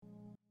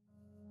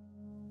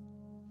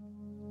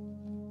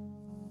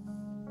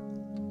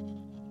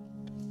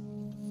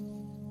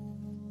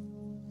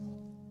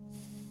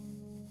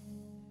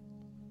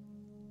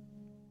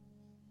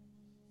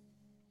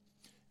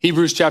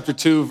Hebrews chapter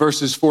 2,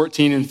 verses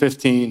 14 and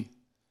 15.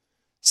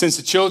 Since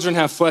the children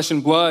have flesh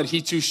and blood,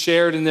 he too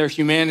shared in their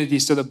humanity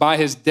so that by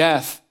his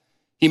death,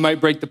 he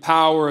might break the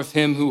power of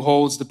him who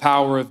holds the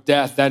power of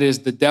death, that is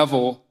the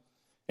devil,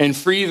 and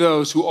free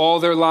those who all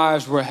their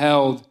lives were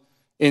held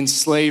in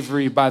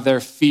slavery by their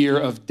fear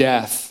of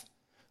death.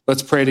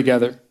 Let's pray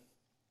together.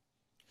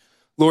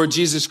 Lord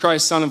Jesus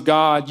Christ, Son of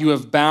God, you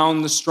have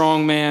bound the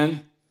strong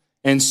man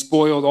and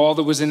spoiled all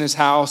that was in his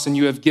house, and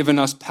you have given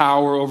us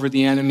power over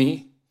the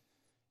enemy.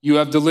 You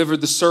have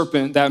delivered the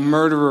serpent, that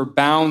murderer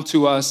bound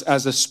to us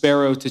as a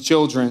sparrow to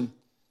children.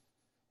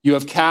 You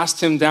have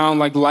cast him down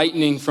like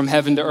lightning from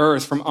heaven to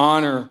earth, from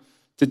honor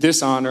to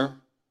dishonor.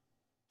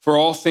 For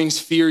all things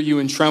fear you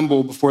and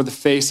tremble before the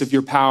face of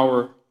your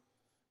power.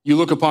 You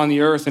look upon the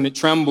earth and it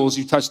trembles.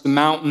 You touch the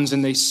mountains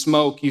and they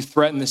smoke. You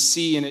threaten the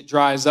sea and it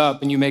dries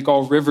up, and you make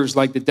all rivers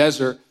like the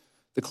desert.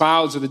 The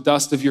clouds are the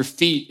dust of your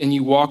feet, and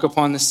you walk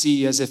upon the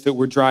sea as if it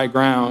were dry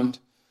ground.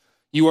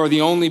 You are the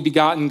only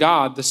begotten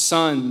God, the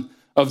Son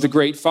of the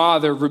great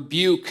Father.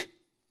 Rebuke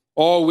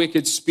all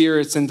wicked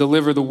spirits and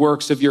deliver the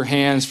works of your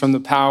hands from the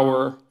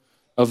power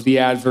of the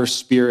adverse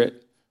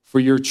spirit. For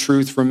your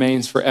truth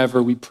remains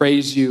forever. We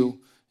praise you,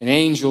 and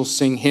angels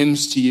sing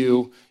hymns to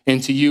you,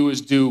 and to you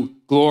is due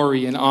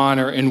glory and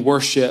honor and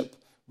worship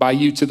by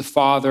you to the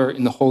Father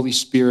and the Holy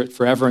Spirit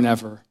forever and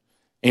ever.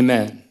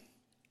 Amen.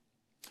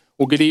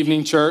 Well, good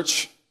evening,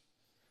 church.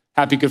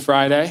 Happy Good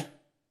Friday.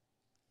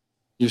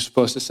 You're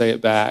supposed to say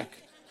it back.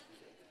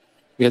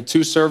 We had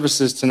 2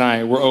 services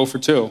tonight. We're 0 for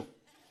 2.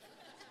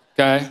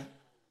 Okay?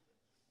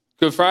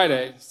 Good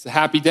Friday. It's a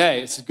happy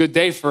day. It's a good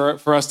day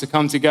for us to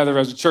come together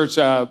as a church.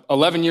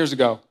 11 years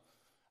ago,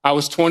 I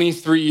was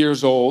 23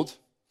 years old,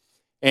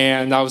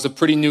 and I was a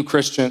pretty new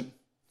Christian.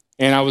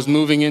 And I was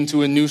moving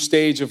into a new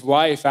stage of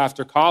life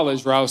after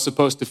college where I was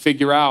supposed to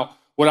figure out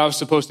what I was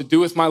supposed to do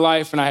with my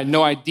life, and I had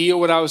no idea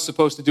what I was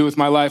supposed to do with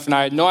my life, and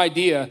I had no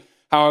idea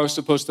how I was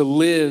supposed to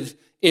live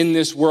in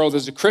this world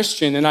as a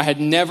Christian, and I had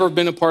never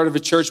been a part of a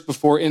church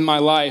before in my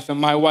life.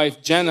 And my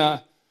wife,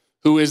 Jenna,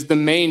 who is the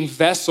main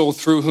vessel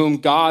through whom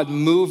God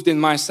moved in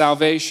my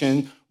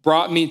salvation,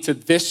 brought me to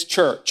this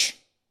church.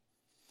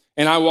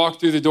 And I walked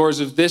through the doors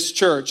of this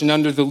church, and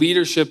under the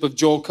leadership of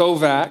Joel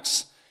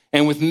Kovacs,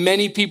 and with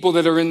many people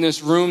that are in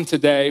this room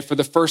today, for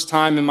the first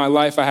time in my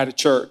life, I had a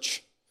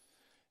church.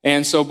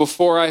 And so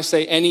before I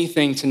say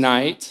anything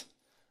tonight,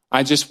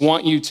 I just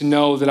want you to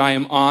know that I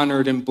am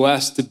honored and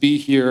blessed to be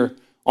here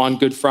on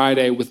Good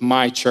Friday with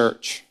my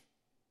church.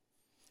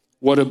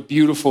 What a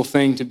beautiful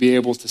thing to be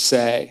able to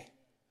say.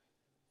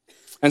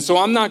 And so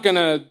I'm not going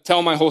to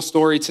tell my whole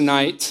story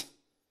tonight,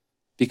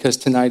 because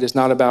tonight is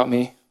not about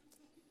me.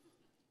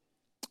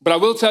 But I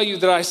will tell you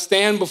that I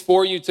stand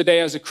before you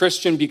today as a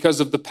Christian because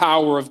of the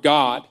power of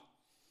God.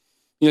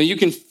 You know, you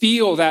can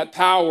feel that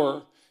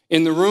power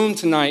in the room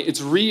tonight.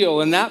 It's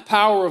real. And that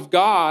power of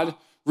God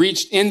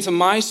reached into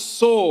my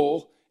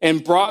soul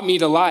and brought me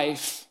to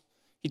life.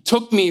 He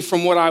took me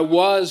from what I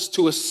was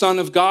to a son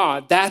of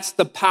God. That's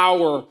the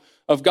power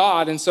of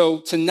God. And so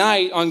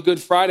tonight on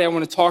Good Friday, I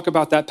want to talk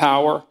about that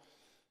power.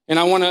 And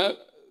I want to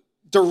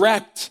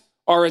direct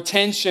our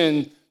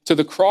attention to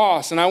the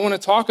cross. And I want to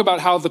talk about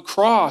how the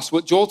cross,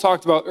 what Joel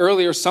talked about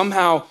earlier,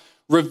 somehow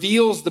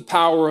reveals the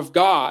power of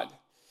God.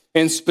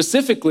 And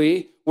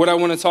specifically, what I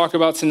want to talk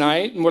about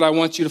tonight and what I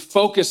want you to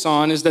focus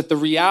on is that the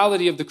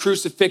reality of the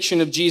crucifixion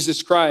of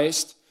Jesus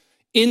Christ,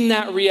 in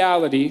that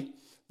reality,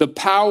 the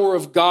power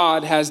of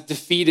God has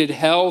defeated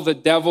hell, the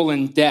devil,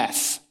 and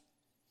death.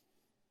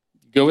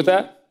 You go with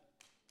that?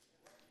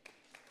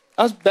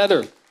 That was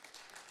better.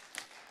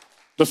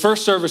 The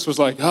first service was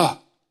like, oh.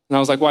 And I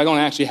was like, well, I don't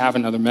actually have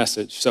another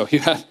message, so you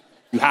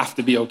have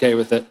to be okay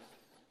with it.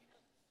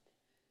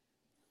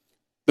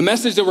 The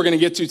message that we're going to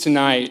get to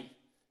tonight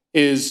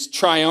is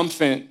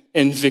triumphant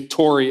and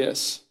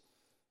victorious.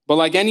 But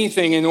like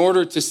anything, in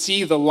order to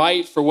see the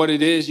light for what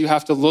it is, you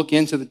have to look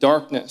into the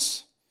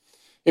darkness.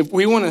 If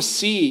we want to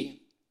see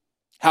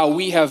how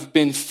we have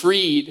been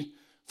freed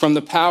from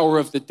the power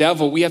of the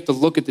devil, we have to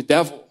look at the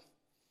devil.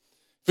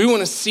 If we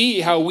want to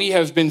see how we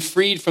have been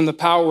freed from the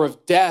power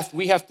of death,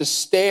 we have to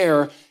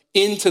stare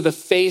into the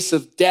face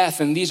of death.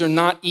 And these are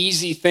not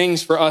easy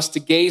things for us to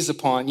gaze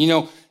upon. You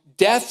know,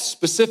 death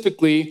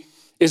specifically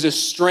is a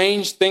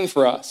strange thing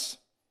for us.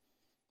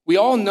 We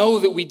all know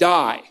that we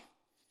die.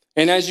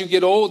 And as you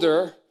get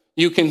older,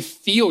 you can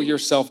feel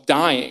yourself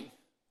dying.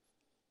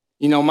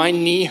 You know, my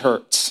knee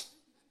hurts.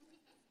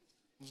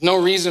 There's no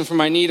reason for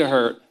my knee to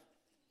hurt.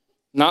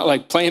 Not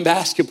like playing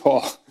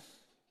basketball at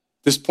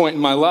this point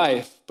in my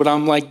life, but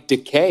I'm like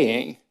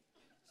decaying.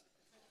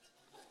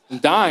 I'm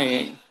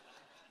dying.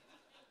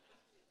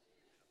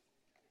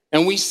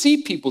 And we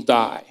see people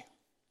die.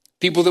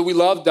 People that we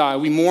love die.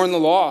 We mourn the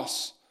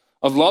loss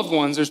of loved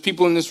ones. There's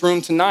people in this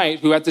room tonight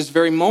who at this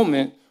very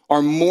moment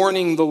are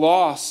mourning the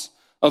loss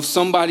of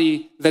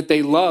somebody that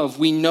they love.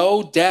 We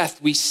know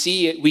death. We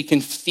see it. We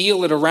can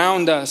feel it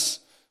around us.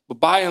 But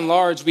by and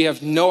large, we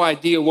have no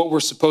idea what we're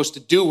supposed to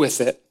do with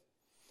it.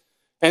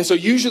 And so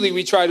usually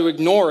we try to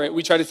ignore it.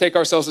 We try to take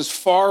ourselves as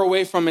far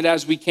away from it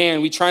as we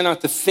can. We try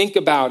not to think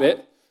about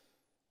it.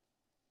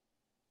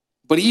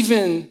 But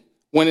even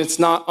when it's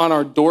not on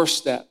our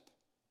doorstep,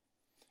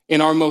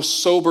 in our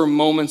most sober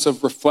moments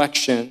of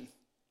reflection,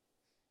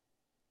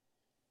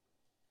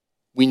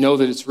 we know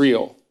that it's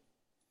real,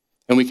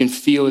 and we can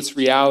feel its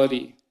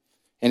reality,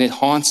 and it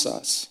haunts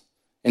us,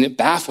 and it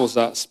baffles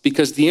us,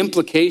 because the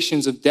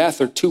implications of death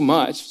are too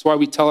much. That's why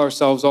we tell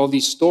ourselves all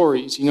these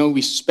stories.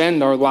 We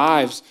spend our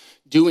lives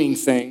doing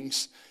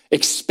things,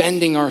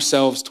 expending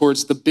ourselves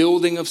towards the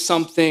building of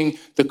something,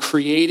 the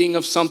creating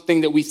of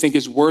something that we think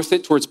is worth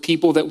it, towards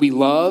people that we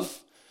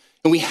love.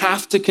 And we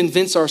have to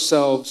convince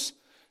ourselves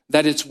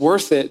that it's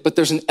worth it, but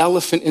there's an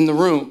elephant in the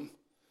room.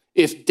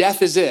 If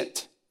death is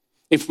it,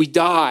 if we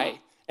die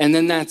and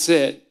then that's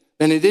it,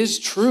 then it is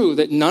true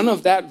that none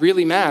of that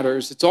really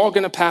matters. It's all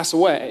going to pass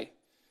away.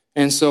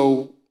 And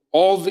so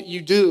all that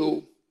you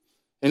do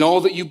and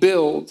all that you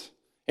build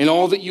and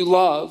all that you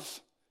love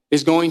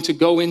is going to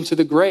go into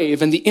the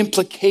grave. And the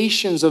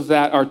implications of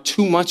that are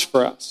too much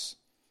for us.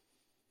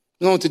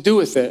 We don't know what to do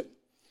with it.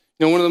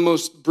 One of the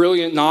most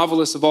brilliant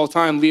novelists of all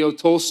time, Leo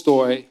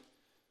Tolstoy,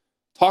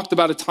 talked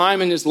about a time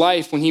in his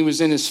life when he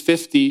was in his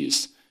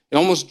 50s. It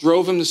almost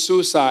drove him to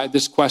suicide,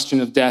 this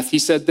question of death. He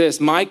said this: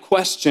 "My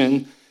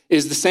question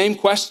is the same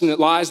question that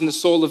lies in the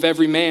soul of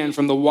every man,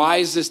 from the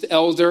wisest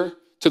elder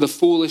to the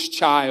foolish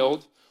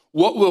child.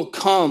 What will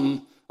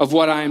come of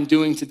what I am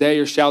doing today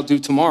or shall do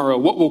tomorrow?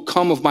 What will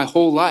come of my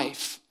whole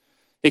life?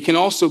 It can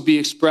also be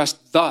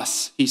expressed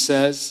thus," he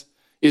says: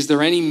 "Is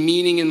there any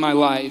meaning in my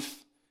life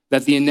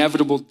that the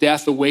inevitable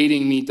death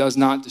awaiting me does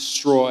not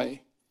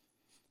destroy?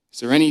 Is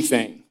there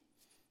anything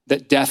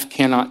that death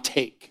cannot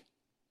take?"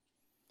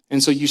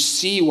 And so you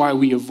see why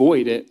we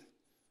avoid it.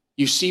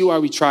 You see why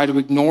we try to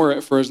ignore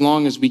it for as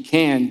long as we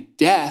can.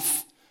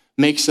 Death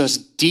makes us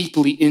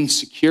deeply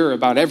insecure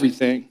about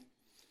everything.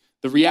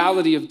 The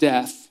reality of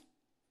death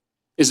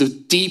is a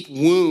deep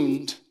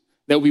wound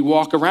that we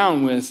walk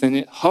around with, and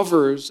it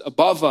hovers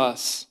above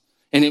us,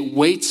 and it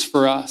waits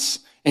for us,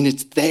 and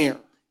it's there.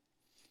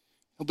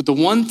 But the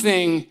one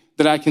thing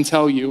that I can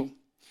tell you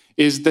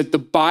is that the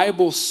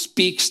Bible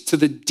speaks to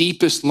the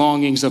deepest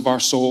longings of our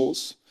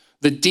souls,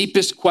 the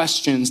deepest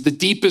questions, the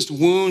deepest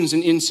wounds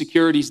and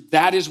insecurities.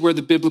 That is where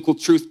the biblical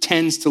truth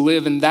tends to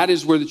live, and that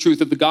is where the truth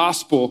of the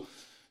gospel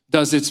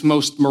does its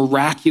most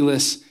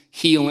miraculous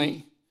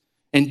healing.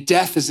 And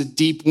death is a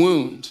deep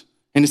wound,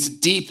 and it's a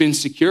deep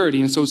insecurity,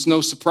 and so it's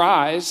no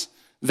surprise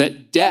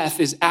that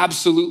death is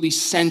absolutely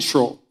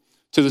central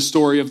to the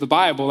story of the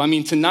Bible.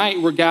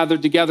 Tonight we're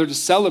gathered together to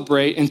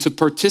celebrate and to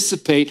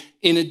participate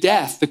in a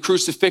death, the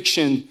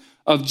crucifixion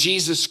of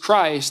Jesus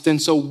Christ.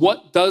 And so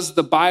what does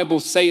the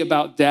Bible say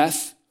about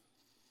death?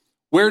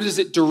 Where does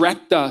it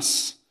direct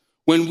us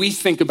when we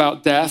think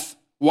about death?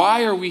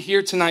 Why are we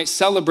here tonight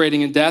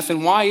celebrating a death?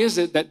 And why is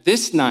it that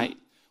this night,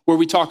 where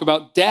we talk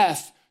about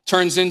death,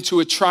 turns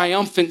into a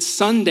triumphant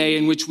Sunday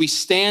in which we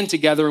stand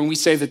together and we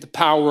say that the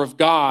power of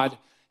God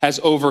has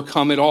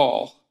overcome it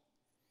all?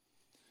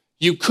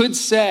 You could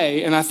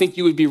say, and I think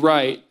you would be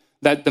right,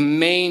 that the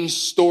main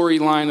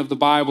storyline of the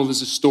Bible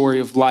is a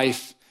story of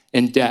life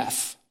and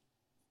death.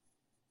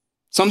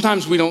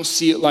 Sometimes we don't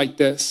see it like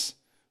this,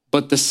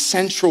 but the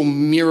central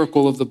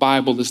miracle of the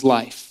Bible is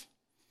life,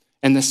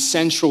 and the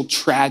central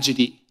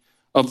tragedy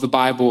of the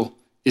Bible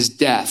is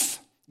death.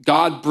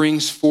 God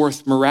brings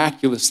forth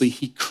miraculously.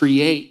 He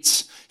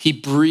creates. He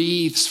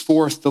breathes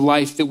forth the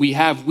life that we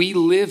have. We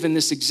live in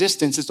this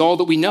existence. It's all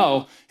that we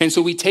know. And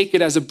so we take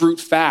it as a brute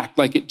fact,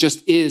 like it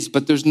just is,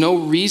 but there's no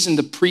reason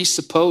to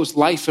presuppose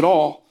life at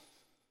all.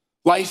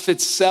 Life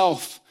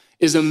itself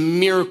is a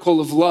miracle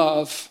of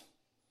love.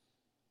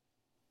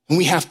 And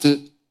we have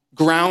to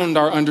ground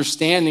our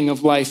understanding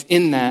of life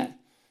in that.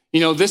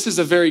 This is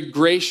a very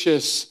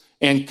gracious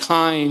and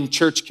kind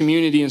church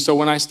community. And so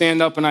when I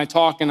stand up and I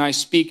talk and I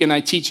speak and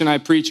I teach and I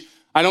preach,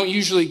 I don't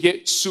usually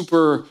get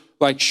super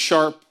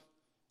sharp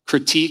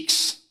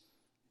critiques,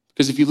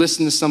 because if you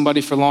listen to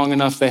somebody for long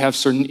enough, they have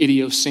certain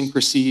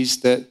idiosyncrasies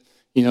that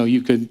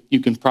you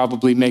can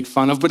probably make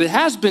fun of. But it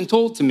has been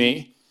told to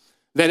me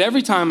that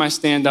every time I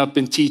stand up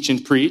and teach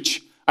and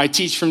preach, I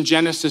teach from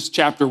Genesis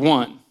chapter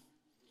 1.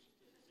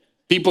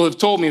 People have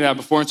told me that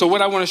before. And so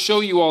what I want to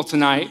show you all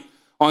tonight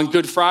on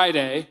Good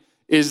Friday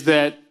is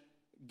that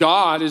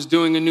God is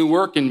doing a new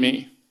work in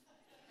me.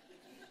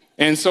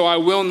 And so I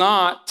will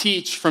not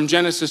teach from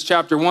Genesis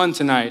chapter 1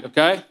 tonight,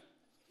 okay?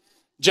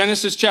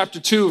 Genesis chapter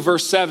 2,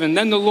 verse 7.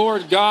 Then the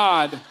Lord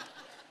God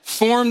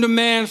formed a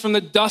man from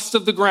the dust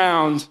of the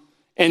ground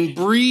and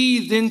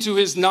breathed into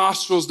his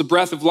nostrils the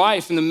breath of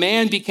life, and the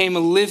man became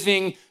a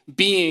living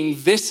being.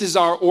 This is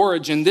our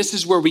origin. This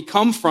is where we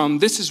come from.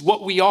 This is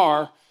what we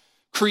are,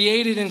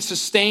 created and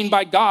sustained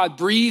by God,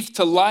 breathed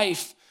to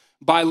life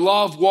by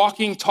love,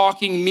 walking,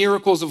 talking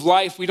miracles of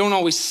life. We don't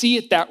always see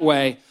it that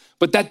way,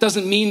 but that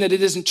doesn't mean that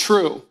it isn't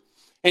true.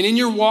 And in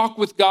your walk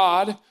with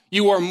God,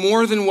 you are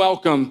more than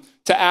welcome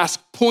to ask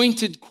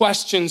pointed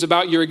questions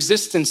about your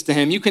existence to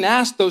him. You can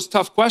ask those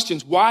tough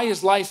questions. Why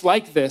is life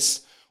like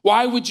this?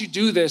 Why would you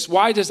do this?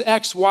 Why does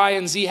X, Y,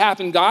 and Z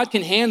happen? God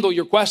can handle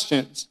your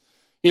questions.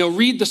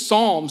 Read the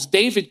Psalms.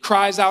 David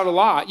cries out a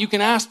lot. You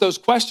can ask those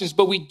questions,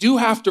 but we do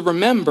have to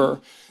remember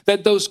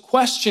that those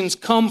questions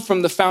come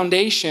from the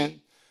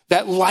foundation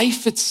that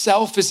life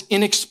itself is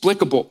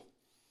inexplicable,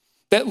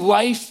 that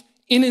life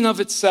in and of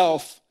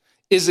itself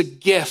is a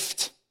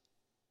gift.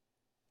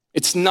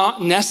 It's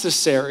not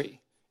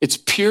necessary. It's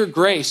pure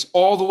grace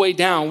all the way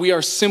down. We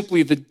are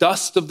simply the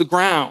dust of the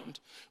ground,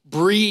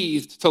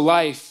 breathed to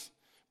life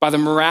by the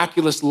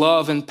miraculous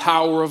love and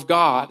power of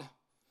God.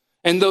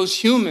 And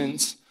those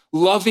humans,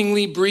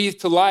 lovingly breathed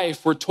to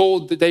life, were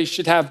told that they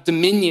should have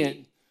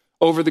dominion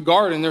over the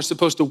garden. They're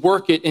supposed to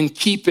work it and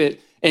keep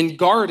it and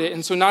guard it.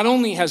 And so not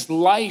only has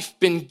life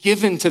been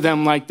given to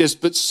them like this,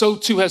 but so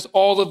too has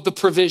all of the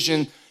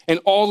provision and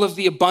all of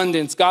the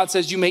abundance. God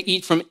says you may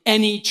eat from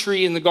any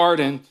tree in the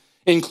garden,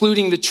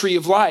 including the tree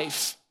of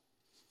life.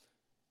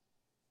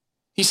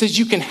 He says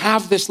you can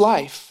have this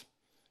life.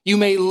 You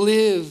may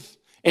live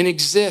and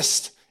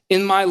exist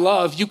in my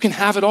love. You can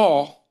have it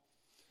all.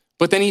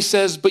 But then he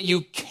says, but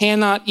you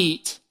cannot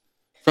eat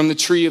from the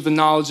tree of the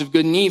knowledge of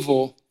good and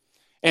evil.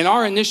 And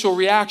our initial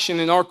reaction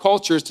in our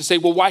culture is to say,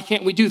 well, why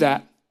can't we do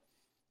that?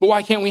 Well,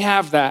 why can't we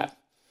have that?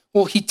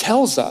 Well, he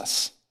tells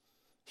us.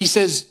 He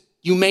says,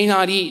 you may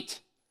not eat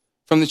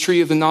from the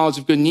tree of the knowledge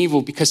of good and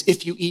evil, because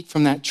if you eat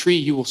from that tree,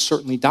 you will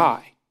certainly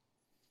die.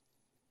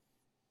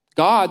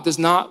 God does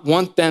not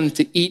want them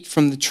to eat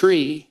from the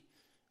tree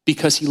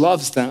because he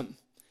loves them.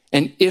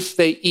 And if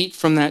they eat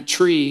from that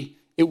tree,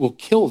 it will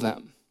kill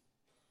them.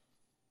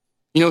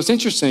 It's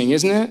interesting,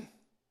 isn't it?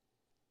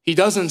 He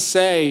doesn't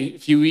say,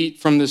 if you eat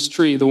from this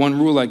tree, the one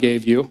rule I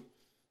gave you,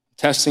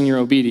 testing your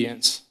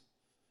obedience.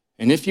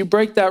 And if you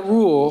break that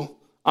rule,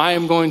 I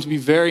am going to be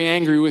very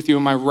angry with you,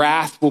 and my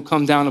wrath will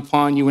come down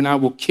upon you, and I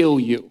will kill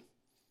you.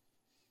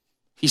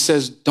 He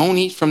says, don't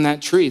eat from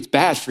that tree. It's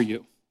bad for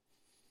you.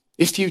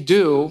 If you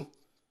do,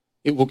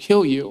 it will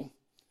kill you.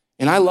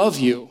 And I love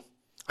you.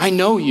 I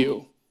know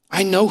you.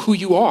 I know who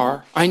you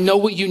are. I know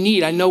what you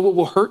need. I know what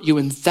will hurt you.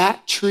 And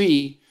that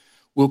tree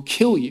will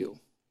kill you.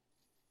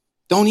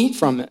 Don't eat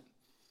from it.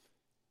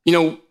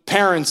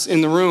 Parents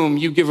in the room,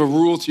 you give a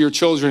rule to your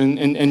children,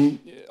 and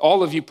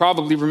all of you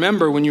probably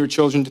remember when you were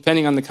children,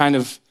 depending on the kind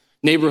of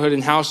neighborhood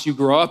and house you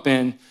grew up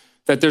in,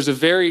 that there's a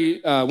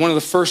very, one of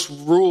the first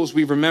rules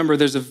we remember,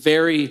 there's a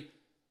very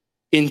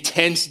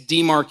intense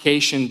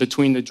demarcation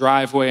between the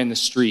driveway and the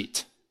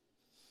street.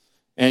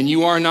 And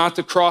you are not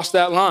to cross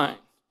that line.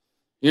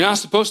 You're not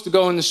supposed to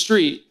go in the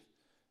street.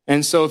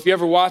 And so if you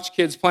ever watch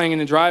kids playing in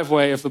the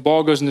driveway, if the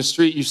ball goes in the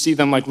street, you see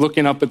them like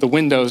looking up at the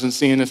windows and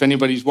seeing if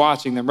anybody's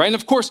watching them, right? And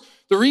of course,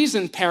 the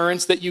reason,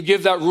 parents, that you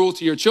give that rule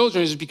to your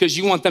children is because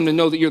you want them to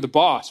know that you're the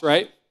boss,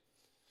 right?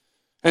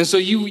 And so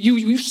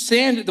you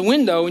stand at the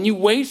window and you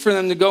wait for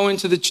them to go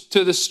into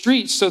the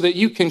street so that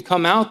you can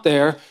come out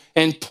there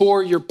and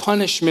pour your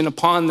punishment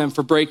upon them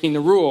for breaking the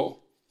rule.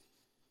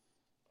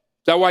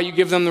 Is that why you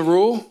give them the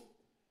rule?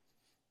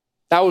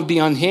 That would be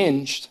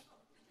unhinged.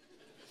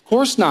 Of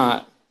course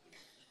not.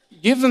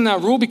 Give them that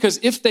rule because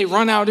if they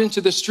run out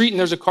into the street and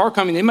there's a car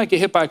coming, they might get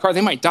hit by a car,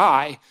 they might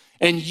die.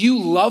 And you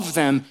love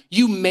them,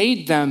 you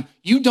made them,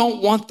 you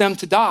don't want them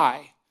to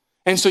die.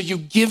 And so you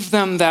give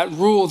them that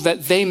rule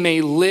that they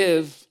may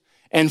live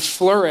and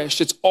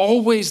flourish. It's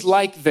always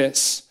like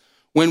this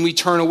when we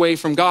turn away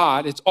from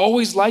God. It's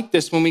always like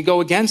this when we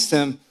go against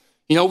him.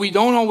 We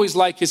don't always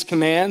like his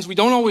commands. We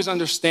don't always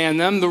understand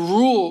them. The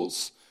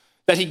rules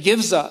that he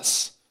gives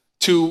us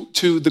to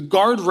the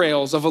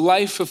guardrails of a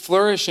life of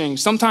flourishing,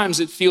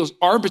 sometimes it feels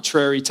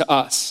arbitrary to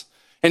us.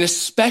 And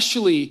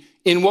especially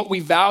in what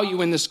we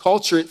value in this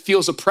culture, it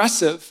feels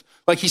oppressive,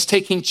 like he's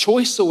taking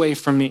choice away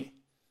from me.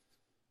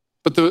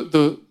 But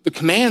the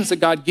commands that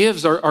God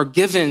gives are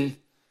given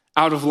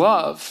out of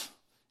love.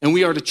 And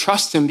we are to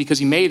trust him because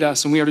he made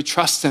us, and we are to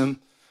trust him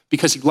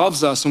because he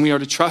loves us, and we are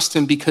to trust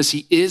him because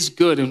he is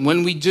good. And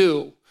when we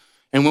do,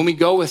 and when we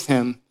go with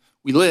him,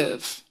 we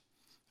live.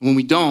 And when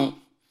we don't,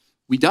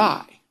 we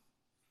die.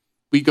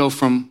 We go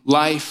from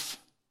life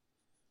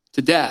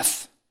to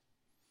death.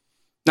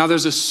 Now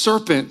there's a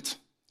serpent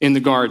in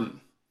the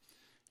garden.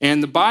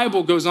 And the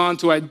Bible goes on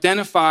to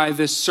identify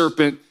this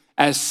serpent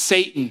as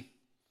Satan.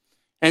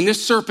 And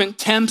this serpent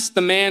tempts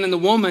the man and the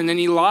woman, and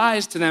he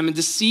lies to them and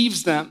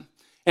deceives them.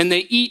 And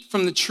they eat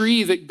from the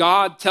tree that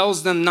God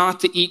tells them not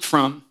to eat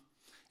from.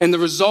 And the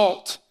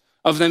result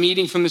of them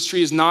eating from this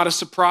tree is not a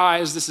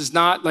surprise. This is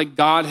not like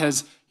God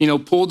has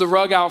pulled the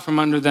rug out from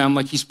under them,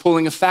 like he's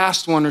pulling a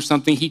fast one or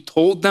something. He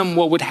told them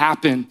what would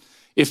happen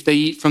if they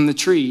eat from the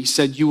tree. He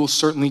said, you will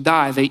certainly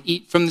die. They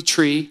eat from the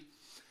tree,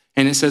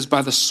 and it says,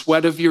 by the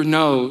sweat of your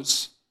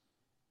nose,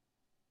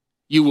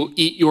 you will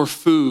eat your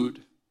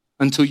food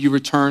until you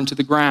return to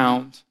the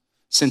ground,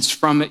 since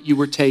from it you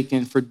were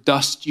taken, for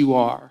dust you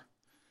are,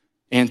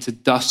 and to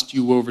dust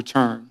you will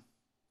return.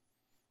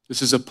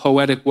 This is a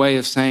poetic way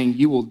of saying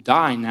you will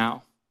die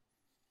now.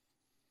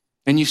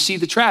 And you see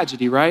the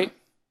tragedy, right?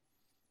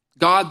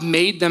 God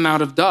made them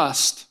out of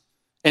dust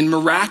and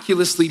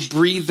miraculously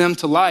breathed them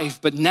to life,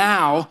 but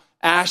now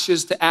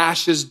ashes to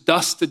ashes,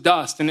 dust to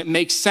dust. And it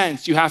makes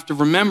sense. You have to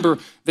remember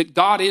that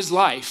God is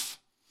life.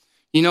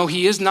 You know,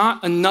 he is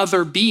not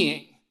another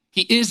being.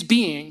 He is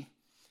being.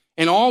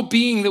 And all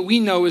being that we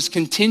know is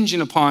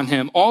contingent upon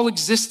him. All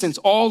existence,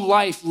 all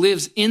life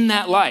lives in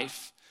that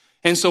life.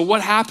 And so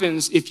what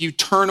happens if you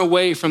turn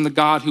away from the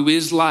God who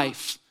is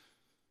life?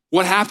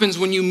 What happens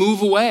when you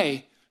move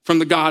away from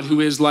the God who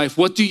is life?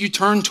 What do you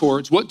turn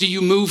towards? What do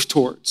you move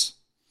towards?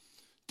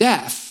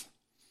 Death.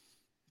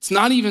 It's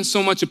not even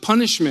so much a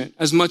punishment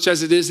as much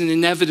as it is an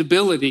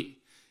inevitability.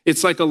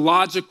 It's like a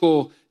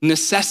logical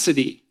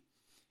necessity.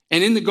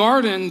 And in the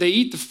garden, they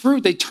eat the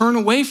fruit, they turn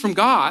away from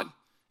God.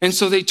 And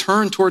so they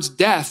turn towards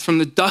death. From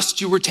the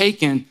dust you were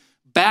taken,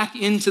 back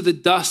into the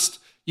dust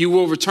you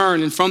will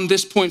return. And from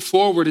this point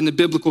forward in the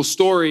biblical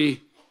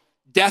story,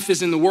 death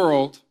is in the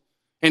world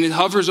and it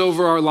hovers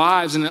over our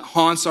lives and it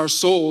haunts our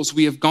souls.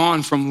 We have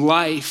gone from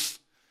life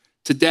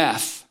to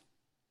death.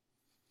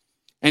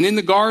 And in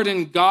the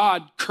garden,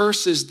 God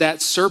curses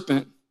that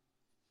serpent.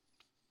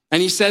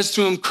 And he says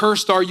to him,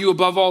 "Cursed are you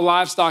above all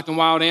livestock and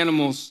wild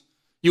animals.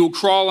 You will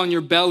crawl on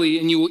your belly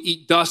and you will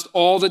eat dust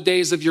all the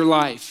days of your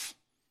life."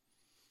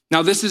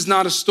 Now, this is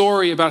not a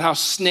story about how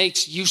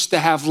snakes used to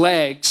have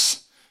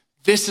legs.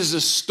 This is a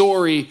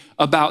story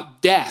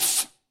about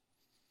death.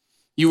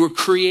 You were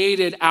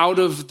created out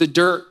of the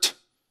dirt,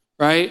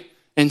 right?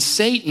 And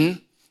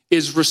Satan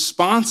is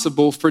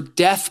responsible for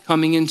death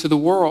coming into the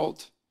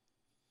world.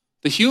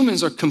 The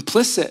humans are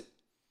complicit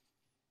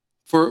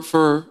for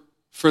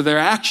their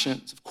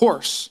actions, of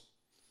course.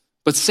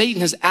 But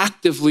Satan has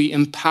actively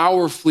and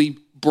powerfully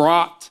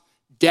brought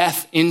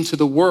death into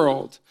the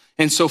world.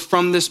 And so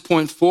from this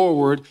point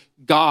forward,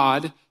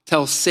 God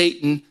tells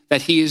Satan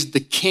that he is the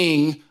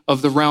king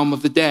of the realm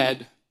of the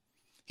dead.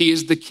 He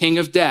is the king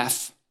of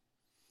death.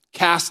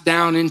 Cast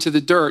down into the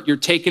dirt. You're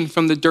taken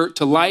from the dirt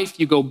to life.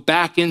 You go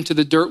back into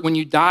the dirt when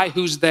you die.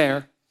 Who's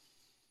there?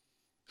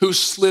 Who's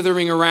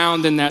slithering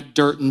around in that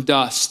dirt and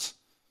dust?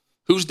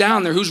 Who's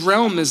down there? Whose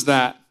realm is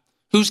that?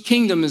 Whose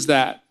kingdom is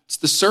that? It's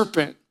the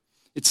serpent.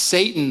 It's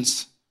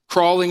Satan's,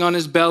 crawling on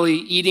his belly,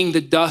 eating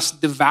the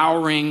dust,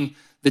 devouring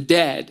the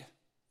dead.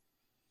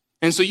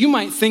 And so you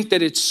might think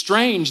that it's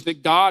strange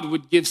that God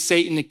would give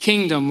Satan a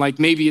kingdom, like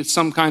maybe it's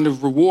some kind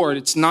of reward.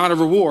 It's not a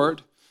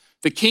reward.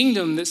 The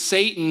kingdom that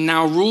Satan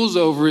now rules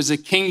over is a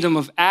kingdom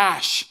of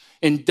ash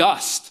and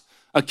dust,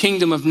 a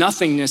kingdom of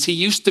nothingness. He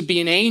used to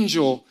be an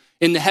angel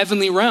in the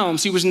heavenly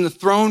realms. He was in the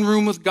throne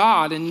room with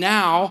God, and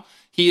now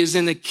he is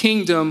in a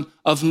kingdom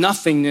of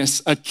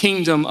nothingness, a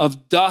kingdom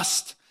of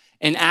dust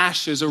and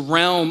ashes, a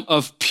realm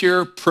of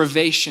pure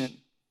privation.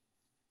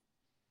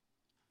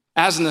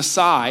 As an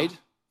aside,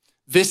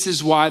 this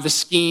is why the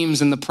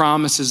schemes and the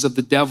promises of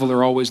the devil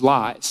are always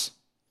lies.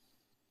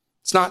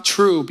 It's not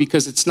true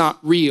because it's not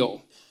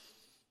real.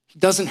 He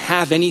doesn't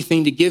have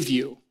anything to give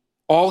you.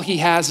 All he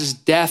has is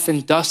death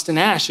and dust and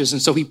ashes.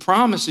 And so he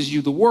promises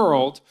you the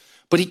world,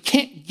 but he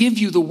can't give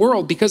you the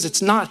world because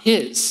it's not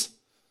his.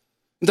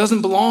 It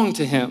doesn't belong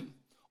to him.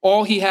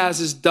 All he has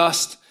is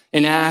dust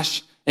and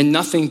ash and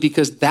nothing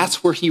because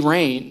that's where he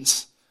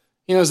reigns.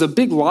 You know, there's a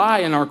big lie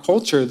in our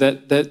culture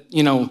that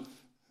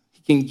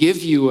he can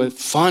give you a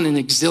fun and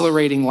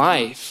exhilarating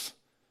life.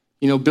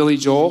 You know, Billy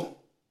Joel,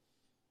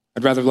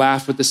 I'd rather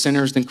laugh with the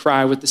sinners than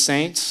cry with the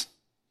saints.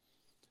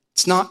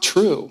 It's not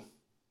true.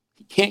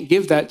 He can't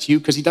give that to you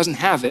because he doesn't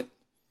have it.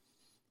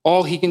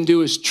 All he can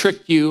do is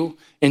trick you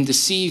and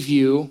deceive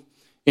you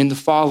into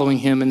following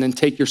him and then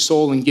take your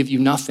soul and give you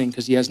nothing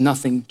because he has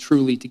nothing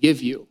truly to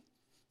give you.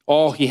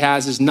 All he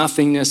has is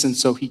nothingness, and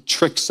so he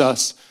tricks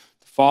us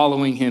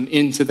following him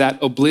into that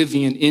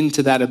oblivion,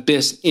 into that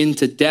abyss,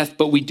 into death.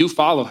 But we do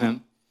follow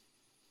him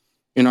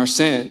in our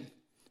sin.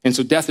 And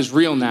so death is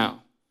real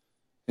now.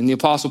 And the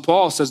Apostle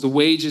Paul says the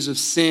wages of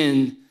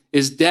sin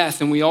is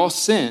death, and we all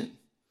sin.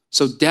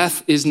 So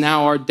death is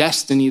now our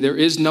destiny. There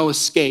is no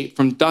escape.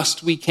 From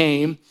dust we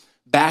came,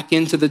 back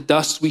into the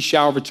dust we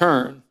shall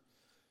return.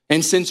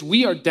 And since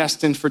we are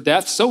destined for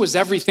death, so is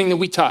everything that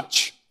we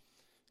touch.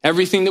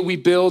 Everything that we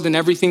build and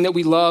everything that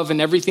we love and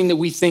everything that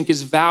we think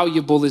is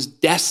valuable is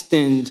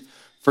destined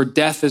for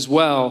death as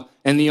well.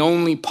 And the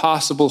only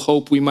possible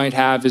hope we might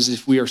have is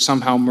if we are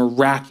somehow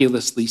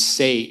miraculously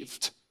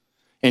saved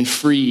and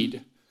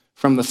freed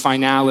from the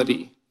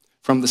finality,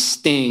 from the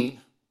sting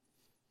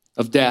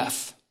of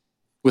death.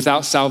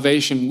 Without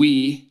salvation,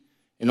 we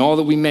and all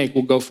that we make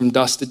will go from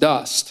dust to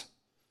dust.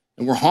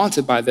 And we're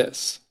haunted by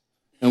this,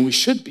 and we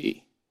should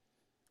be.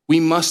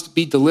 We must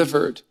be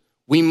delivered.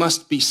 We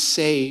must be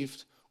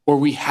saved, or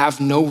we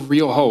have no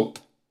real hope.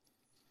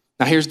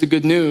 Now, here's the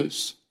good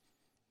news.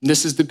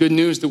 This is the good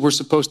news that we're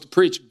supposed to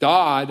preach.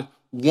 God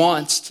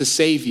wants to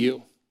save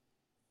you.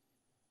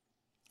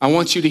 I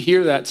want you to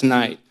hear that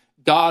tonight.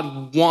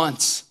 God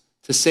wants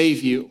to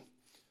save you.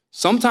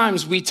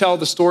 Sometimes we tell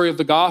the story of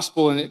the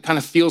gospel and it kind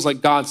of feels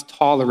like God's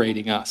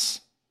tolerating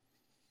us.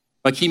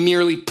 Like he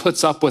merely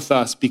puts up with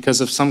us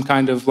because of some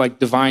kind of like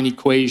divine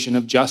equation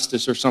of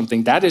justice or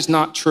something. That is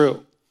not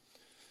true.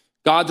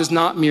 God does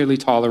not merely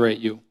tolerate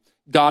you.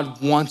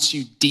 God wants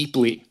you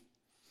deeply.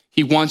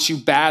 He wants you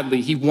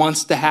badly. He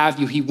wants to have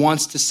you. He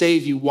wants to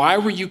save you. Why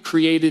were you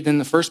created in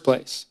the first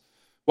place?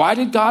 Why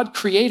did God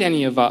create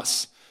any of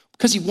us?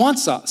 Because he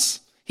wants us.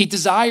 He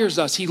desires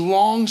us. He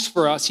longs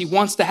for us. He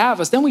wants to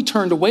have us. Then we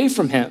turned away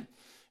from him.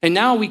 And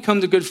now we come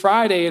to Good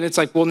Friday and it's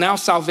like, well, now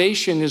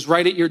salvation is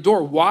right at your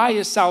door. Why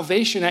is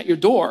salvation at your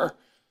door?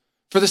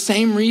 For the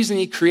same reason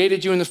he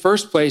created you in the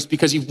first place,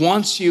 because he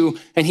wants you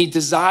and he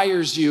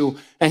desires you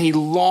and he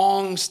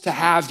longs to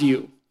have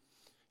you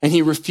and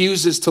he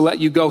refuses to let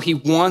you go. He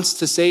wants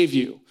to save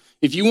you.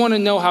 If you want to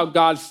know how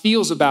God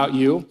feels about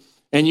you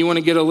and you want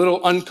to get a little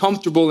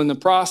uncomfortable in the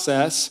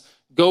process,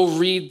 go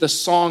read the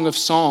Song of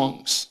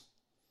Songs.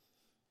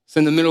 It's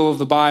in the middle of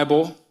the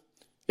Bible.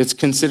 It's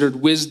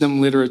considered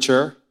wisdom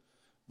literature,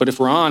 but if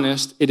we're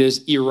honest, it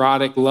is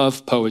erotic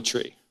love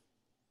poetry.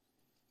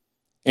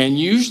 And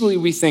usually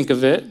we think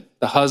of it,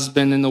 the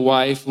husband and the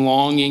wife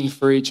longing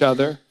for each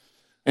other.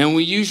 And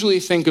we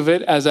usually think of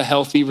it as a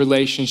healthy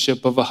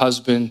relationship of a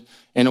husband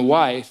and a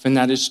wife. And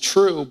that is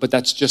true, but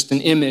that's just an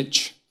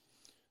image.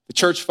 The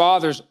church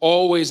fathers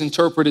always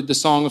interpreted the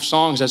Song of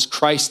Songs as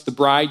Christ the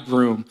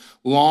bridegroom,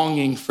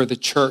 longing for the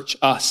church,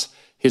 us,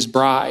 his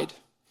bride.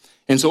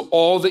 And so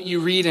all that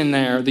you read in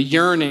there, the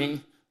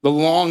yearning, the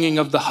longing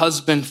of the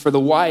husband for the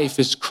wife,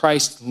 is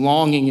Christ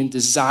longing and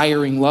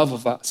desiring love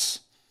of us.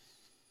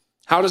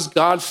 How does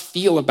God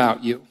feel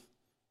about you?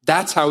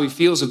 That's how he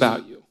feels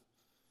about you.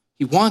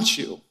 He wants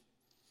you.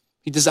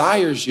 He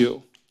desires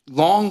you,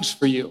 longs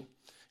for you.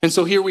 And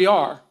so here we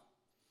are.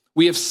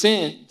 We have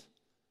sinned,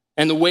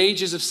 and the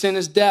wages of sin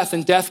is death,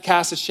 and death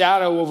casts a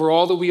shadow over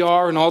all that we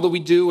are and all that we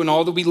do and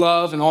all that we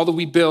love and all that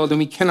we build, and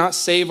we cannot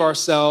save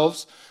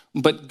ourselves,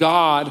 but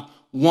God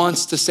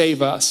wants to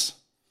save us.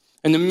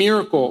 And the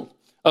miracle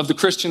of the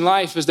Christian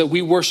life is that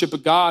we worship a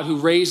God who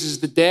raises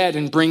the dead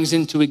and brings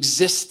into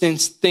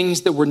existence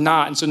things that were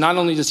not. And so not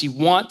only does he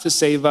want to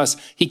save us,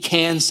 he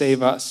can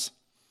save us.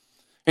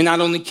 And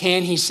not only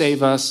can he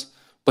save us,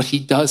 but he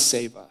does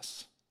save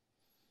us.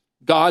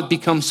 God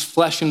becomes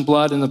flesh and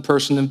blood in the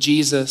person of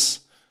Jesus,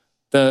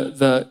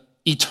 the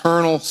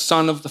eternal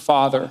Son of the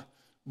Father,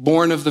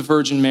 born of the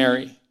Virgin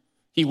Mary.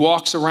 He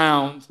walks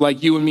around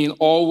like you and me in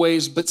all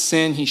ways but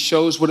sin. He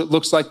shows what it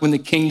looks like when the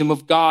kingdom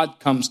of God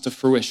comes to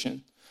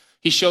fruition.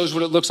 He shows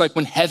what it looks like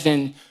when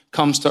heaven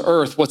comes to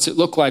earth. What's it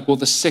look like? Well,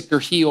 the sick are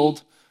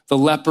healed, the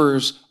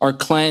lepers are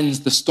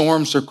cleansed, the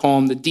storms are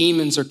calmed, the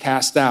demons are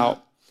cast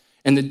out,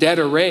 and the dead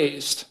are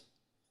raised.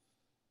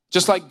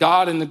 Just like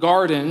God in the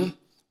garden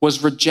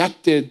was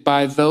rejected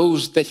by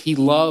those that he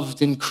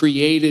loved and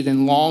created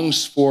and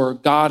longs for,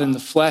 God in the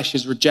flesh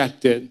is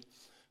rejected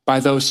by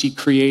those he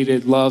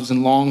created, loves,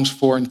 and longs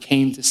for, and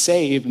came to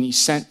save, and he's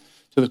sent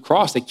to the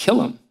cross. They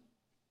kill him.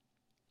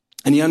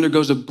 And he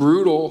undergoes a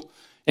brutal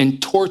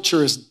and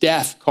torturous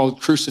death called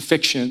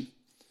crucifixion.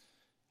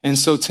 And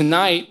so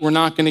tonight, we're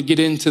not going to get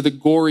into the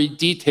gory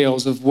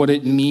details of what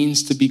it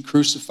means to be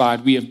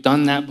crucified. We have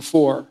done that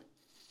before.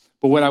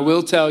 But what I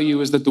will tell you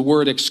is that the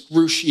word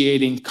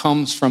excruciating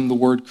comes from the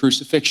word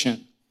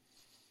crucifixion.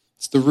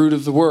 It's the root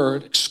of the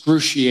word,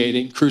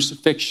 excruciating,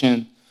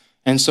 crucifixion.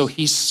 And so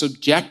he's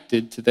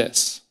subjected to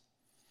this.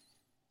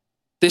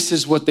 This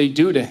is what they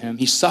do to him.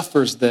 He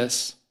suffers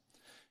this.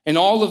 And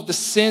all of the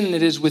sin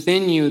that is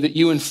within you that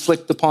you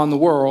inflict upon the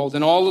world,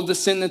 and all of the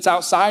sin that's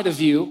outside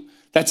of you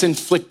that's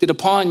inflicted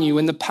upon you,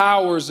 and the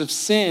powers of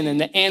sin and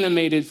the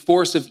animated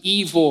force of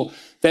evil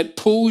that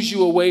pulls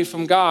you away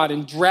from God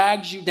and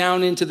drags you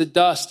down into the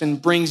dust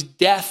and brings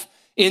death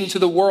into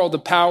the world, the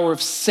power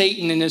of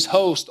Satan and his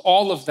host,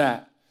 all of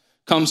that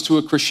comes to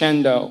a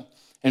crescendo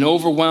and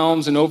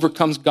overwhelms and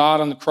overcomes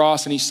God on the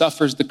cross, and he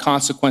suffers the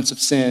consequence of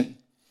sin.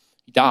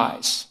 He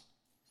dies.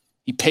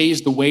 He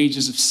pays the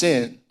wages of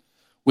sin,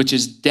 which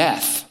is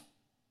death.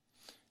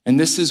 And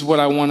this is what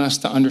I want us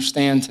to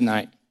understand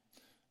tonight.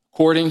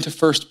 According to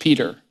 1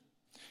 Peter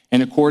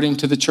and according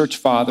to the church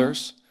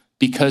fathers,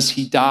 because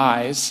he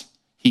dies,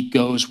 he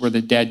goes where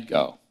the dead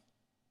go.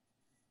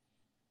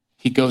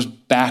 He goes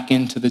back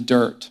into the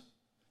dirt.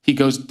 He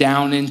goes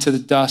down into the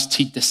dust.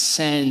 He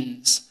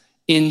descends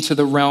into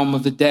the realm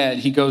of the dead.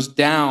 He goes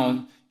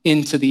down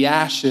into the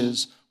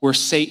ashes where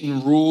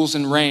Satan rules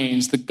and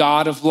reigns. The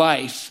God of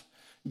life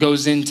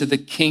goes into the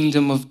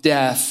kingdom of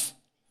death.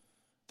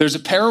 There's a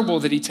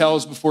parable that he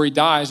tells before he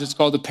dies. It's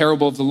called the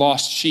parable of the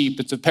lost sheep.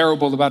 It's a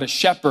parable about a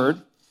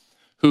shepherd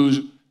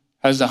who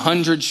has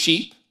 100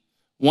 sheep.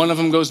 One of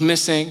them goes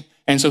missing,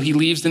 and so he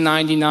leaves the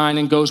 99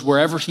 and goes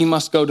wherever he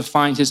must go to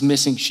find his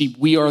missing sheep.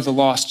 We are the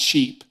lost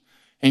sheep,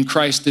 and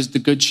Christ is the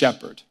good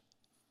shepherd.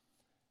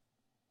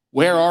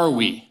 Where are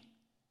we?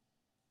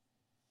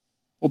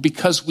 Well,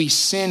 because we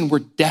sin, we're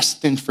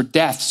destined for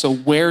death. So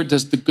where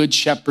does the good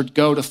shepherd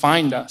go to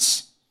find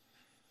us?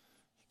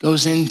 He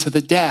goes into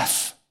the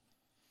death.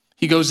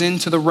 He goes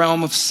into the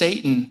realm of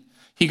Satan.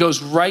 He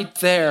goes right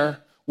there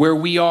where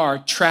we are,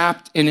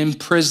 trapped and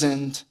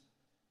imprisoned,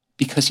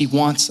 because he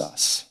wants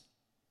us.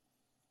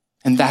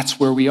 And that's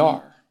where we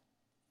are.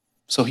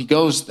 So he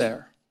goes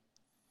there.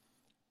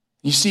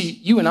 You see,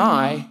 you and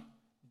I,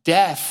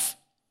 death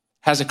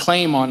has a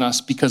claim on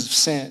us because of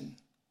sin.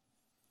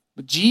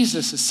 But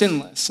Jesus is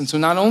sinless. And so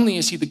not only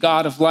is he the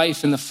God of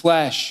life in the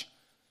flesh,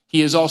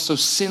 he is also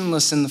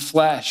sinless in the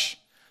flesh.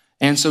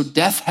 And so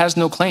death has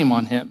no claim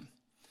on him.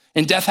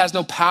 and death has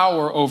no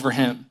power over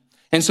him.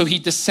 And so he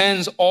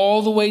descends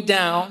all the way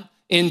down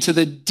into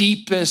the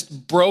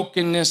deepest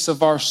brokenness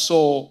of our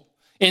soul,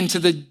 into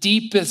the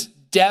deepest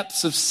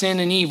depths of sin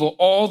and evil,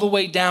 all the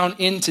way down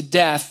into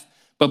death.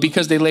 But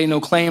because they lay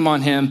no claim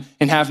on him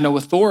and have no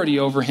authority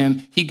over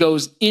him, he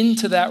goes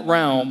into that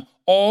realm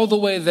all the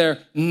way there,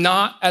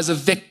 not as a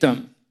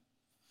victim,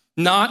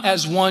 not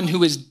as one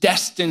who is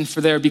destined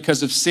for there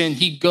because of sin.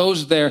 He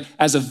goes there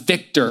as a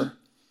victor.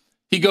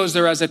 He goes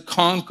there as a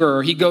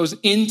conqueror. He goes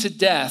into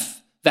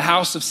death, the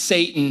house of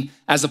Satan,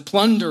 as a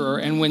plunderer.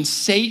 And when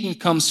Satan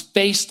comes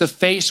face to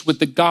face with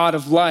the God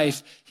of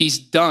life, he's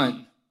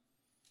done.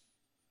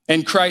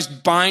 And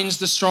Christ binds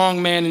the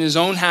strong man in his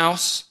own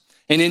house.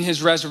 And in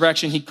his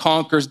resurrection, he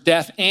conquers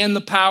death and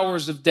the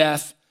powers of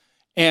death.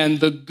 And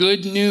the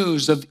good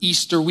news of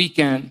Easter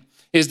weekend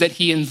is that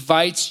he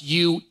invites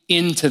you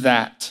into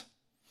that.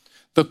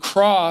 The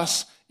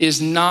cross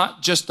is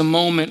not just a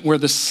moment where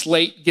the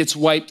slate gets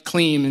wiped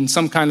clean and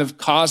some kind of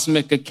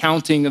cosmic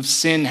accounting of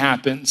sin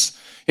happens.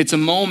 It's a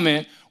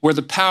moment where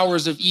the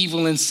powers of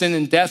evil and sin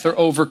and death are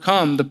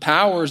overcome, the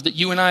powers that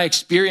you and I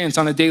experience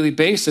on a daily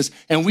basis,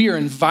 and we are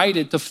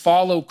invited to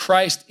follow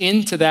Christ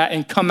into that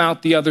and come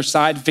out the other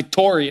side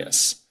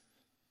victorious,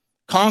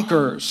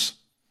 conquerors.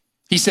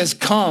 He says,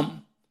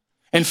 come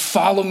and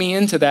follow me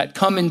into that.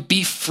 Come and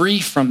be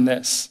free from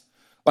this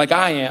like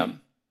I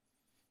am.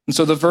 And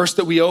so the verse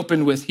that we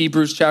opened with,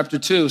 Hebrews chapter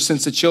 2,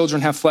 since the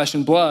children have flesh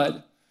and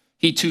blood,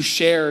 he too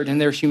shared in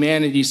their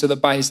humanity so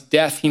that by his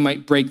death he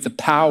might break the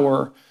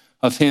power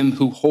of him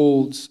who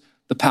holds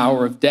the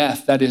power of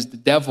death, that is the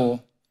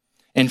devil,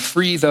 and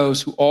free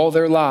those who all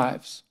their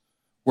lives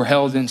were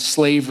held in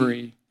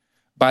slavery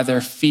by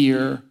their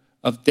fear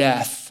of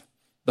death.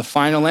 The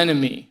final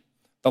enemy,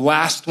 the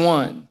last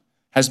one,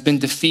 has been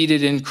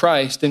defeated in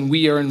Christ, and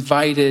we are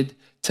invited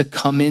to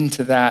come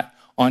into that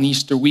on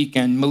Easter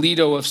weekend.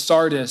 Melito of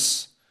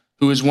Sardis,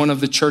 who is one of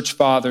the church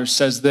fathers,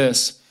 says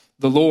this: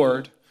 the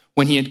Lord,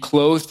 when he had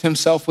clothed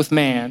himself with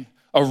man,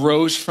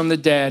 arose from the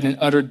dead and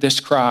uttered this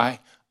cry: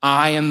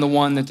 I am the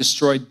one that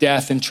destroyed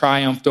death and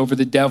triumphed over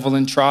the devil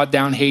and trod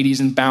down Hades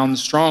and bound the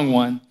strong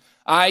one.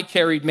 I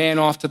carried man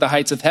off to the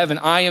heights of heaven.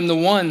 I am the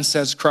one,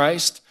 says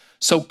Christ.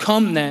 So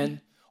come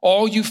then,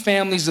 all you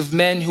families of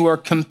men who are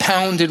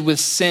compounded with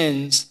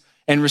sins,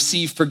 and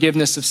receive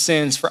forgiveness of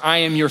sins, for I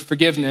am your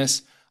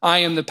forgiveness. I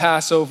am the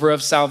Passover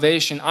of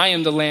salvation. I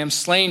am the Lamb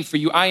slain for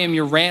you. I am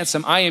your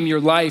ransom. I am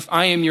your life.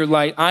 I am your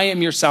light. I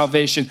am your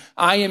salvation.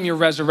 I am your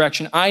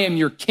resurrection. I am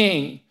your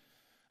king.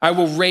 I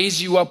will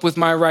raise you up with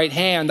my right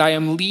hand. I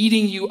am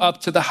leading you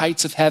up to the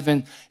heights of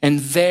heaven, and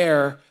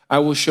there I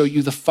will show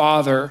you the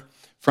Father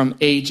from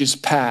ages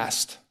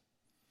past.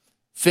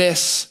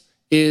 This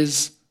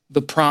is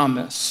the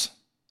promise.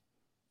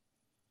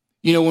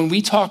 You know, when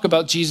we talk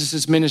about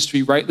Jesus'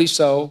 ministry, rightly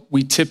so,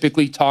 we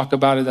typically talk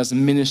about it as a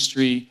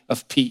ministry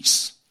of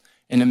peace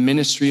and a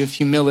ministry of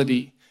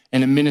humility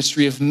and a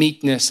ministry of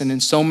meekness. And in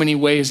so many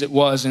ways it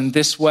was. In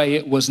this way,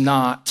 it was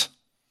not.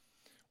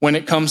 When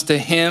it comes to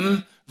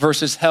him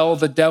versus hell,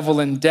 the devil,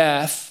 and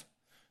death,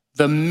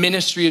 the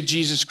ministry of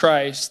Jesus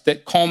Christ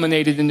that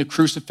culminated in the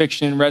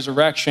crucifixion and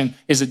resurrection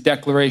is a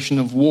declaration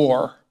of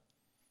war.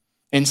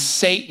 And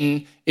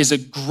Satan is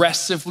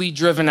aggressively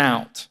driven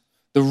out.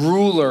 The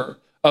ruler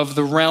of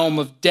the realm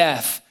of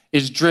death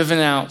is driven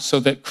out so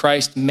that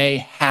Christ may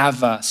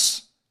have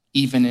us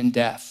even in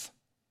death.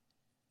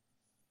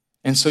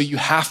 And so you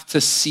have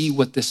to see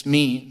what this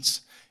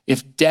means.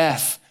 If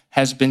death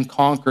has been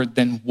conquered,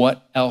 then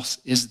what else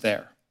is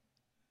there?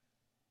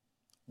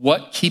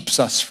 What keeps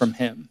us from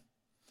him?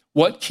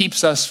 What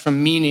keeps us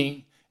from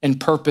meaning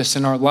and purpose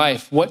in our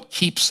life? What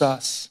keeps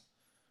us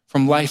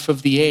from life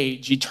of the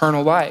age,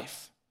 eternal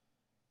life?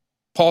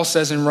 Paul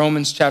says in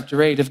Romans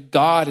chapter 8, if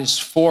God is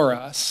for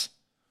us,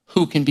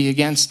 who can be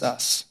against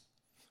us?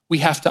 We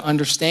have to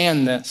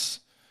understand this.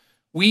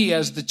 We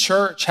as the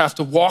church have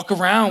to walk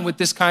around with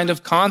this kind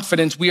of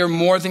confidence. We are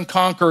more than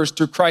conquerors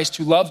through Christ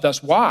who loved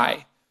us.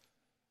 Why?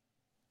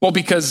 Well,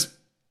 because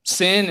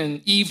sin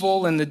and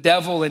evil and the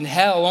devil and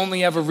hell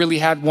only ever really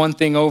had one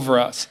thing over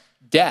us: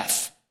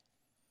 death.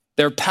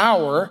 Their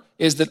power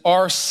is that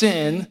our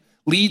sin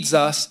leads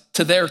us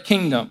to their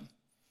kingdom,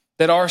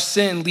 that our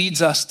sin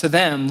leads us to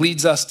them,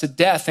 leads us to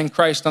death, and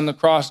Christ on the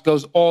cross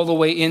goes all the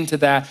way into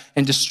that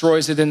and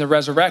destroys it in the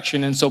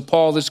resurrection. And so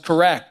Paul is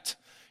correct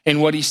in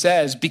what he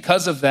says.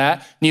 Because of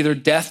that, neither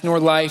death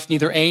nor life,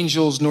 neither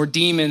angels nor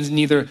demons,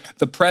 neither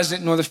the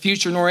present nor the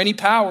future, nor any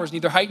powers,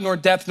 neither height nor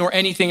depth, nor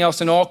anything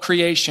else in all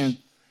creation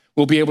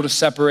will be able to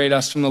separate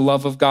us from the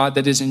love of God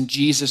that is in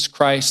Jesus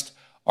Christ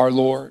our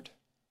Lord.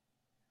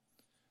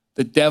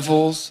 The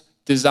devil's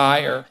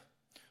desire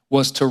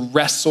was to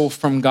wrestle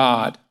from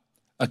God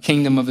a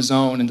kingdom of his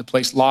own and to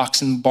place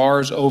locks and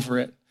bars over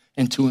it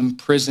and to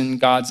imprison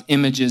God's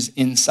images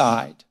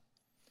inside.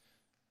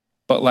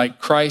 But like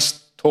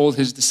Christ told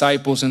his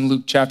disciples in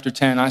Luke chapter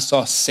 10, I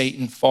saw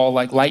Satan fall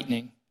like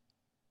lightning.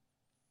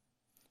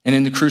 And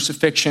in the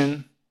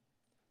crucifixion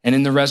and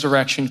in the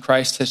resurrection,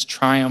 Christ has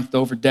triumphed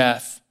over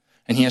death,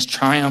 and he has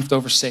triumphed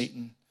over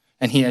Satan,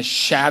 and he has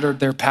shattered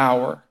their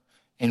power.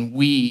 and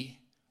we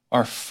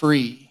are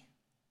free.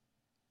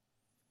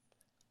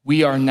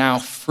 We are now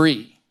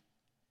free.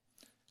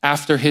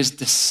 After his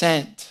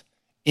descent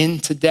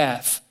into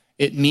death,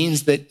 it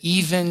means that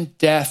even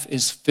death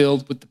is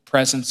filled with the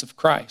presence of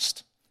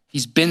Christ.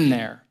 He's been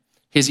there.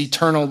 His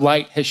eternal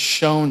light has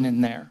shone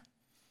in there.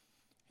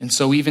 And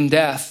so even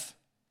death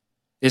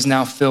is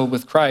now filled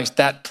with Christ.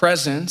 That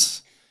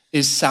presence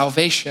is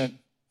salvation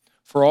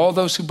for all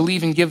those who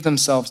believe and give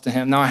themselves to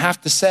him. Now, I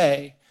have to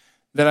say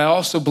that I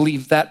also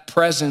believe that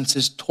presence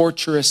is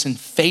torturous and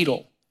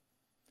fatal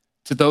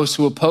to those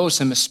who oppose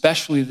him,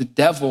 especially the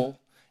devil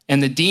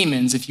and the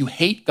demons. If you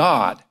hate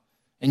God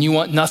and you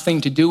want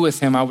nothing to do with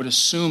him, I would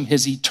assume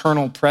his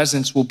eternal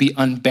presence will be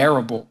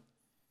unbearable.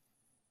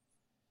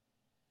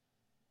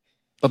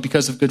 But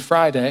because of Good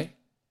Friday,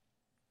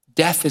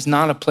 death is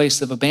not a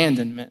place of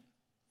abandonment.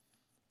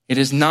 It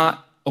is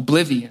not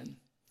oblivion.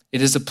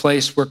 It is a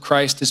place where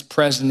Christ is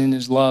present in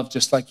his love,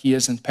 just like he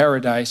is in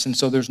paradise. And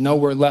so there's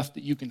nowhere left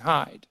that you can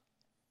hide.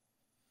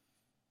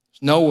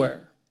 There's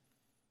nowhere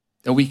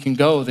that we can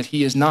go that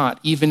he is not.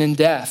 Even in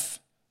death,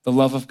 the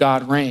love of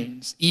God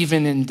reigns.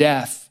 Even in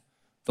death,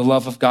 the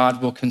love of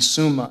God will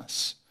consume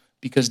us,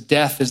 because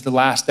death is the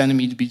last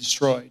enemy to be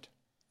destroyed.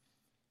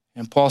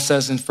 And Paul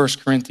says in 1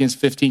 Corinthians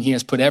 15, he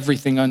has put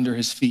everything under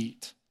his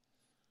feet.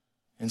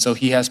 And so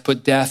he has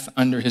put death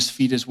under his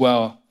feet as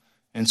well.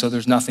 And so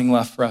there's nothing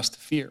left for us to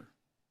fear.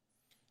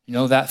 You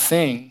know, that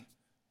thing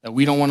that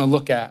we don't want to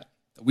look at,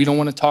 that we don't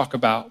want to talk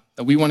about,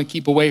 that we want to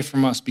keep away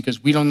from us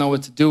because we don't know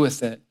what to do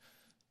with it,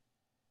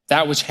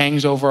 that which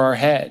hangs over our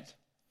head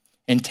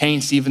and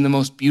taints even the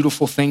most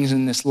beautiful things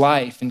in this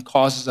life and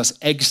causes us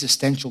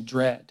existential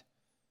dread,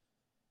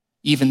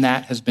 even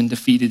that has been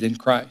defeated in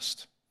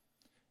Christ.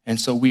 And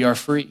so we are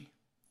free,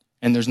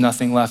 and there's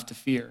nothing left to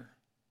fear.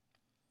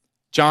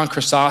 John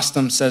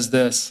Chrysostom says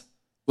this: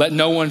 "Let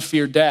no one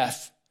fear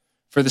death,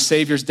 for the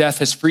Savior's death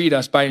has freed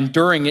us. By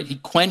enduring it, he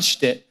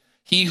quenched it.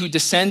 He who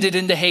descended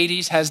into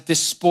Hades has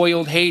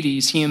despoiled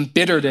Hades. He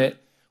embittered it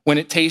when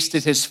it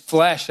tasted his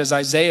flesh, as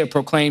Isaiah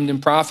proclaimed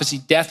in prophecy.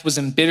 Death was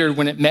embittered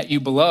when it met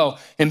you below.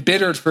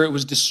 Embittered, for it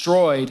was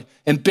destroyed.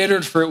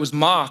 Embittered, for it was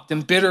mocked.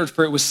 Embittered,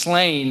 for it was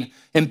slain.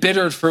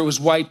 Embittered, for it was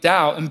wiped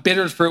out.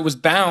 Embittered, for it was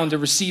bound. It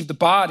received the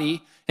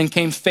body and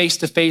came face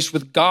to face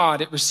with God.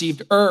 It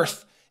received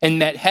earth and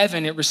met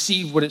heaven. It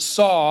received what it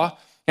saw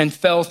and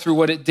fell through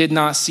what it did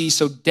not see.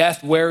 So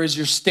death, where is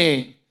your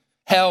sting?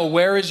 Hell,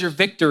 where is your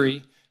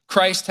victory?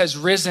 Christ has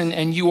risen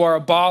and you are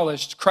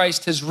abolished.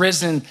 Christ has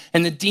risen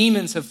and the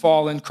demons have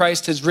fallen.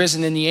 Christ has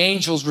risen and the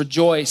angels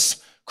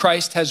rejoice.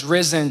 Christ has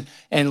risen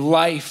and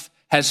life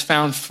has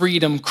found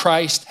freedom.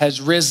 Christ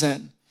has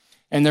risen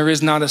and there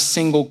is not a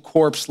single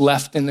corpse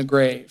left in the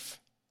grave."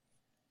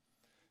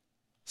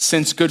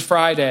 Since Good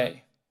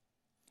Friday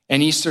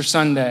and Easter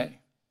Sunday,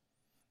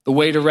 the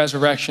way to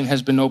resurrection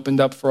has been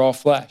opened up for all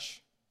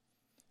flesh,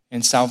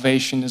 and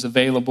salvation is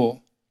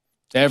available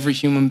to every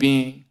human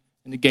being,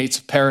 and the gates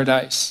of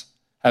paradise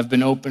have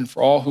been opened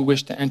for all who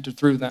wish to enter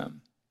through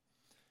them.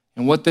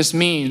 And what this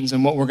means,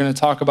 and what we're going to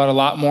talk about a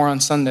lot more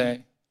on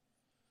Sunday,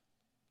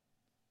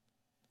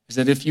 is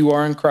that if you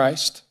are in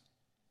Christ,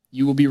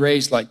 you will be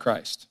raised like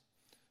Christ.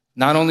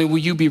 Not only will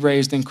you be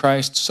raised in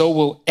Christ, so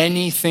will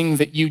anything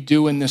that you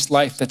do in this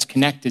life that's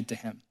connected to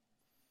him.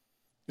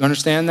 You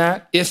understand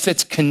that? If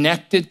it's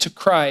connected to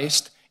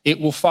Christ, it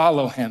will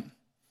follow him.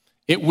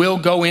 It will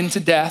go into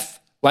death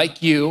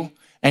like you,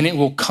 and it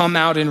will come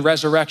out in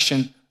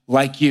resurrection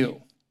like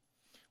you,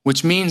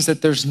 which means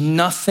that there's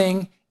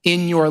nothing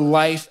in your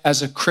life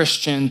as a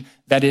Christian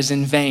that is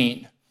in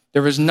vain.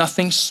 There is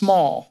nothing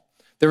small.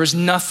 There is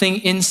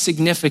nothing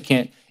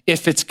insignificant.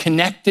 If it's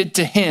connected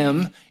to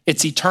him,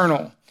 it's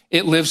eternal.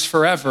 It lives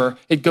forever.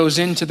 It goes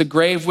into the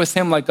grave with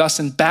him like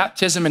us in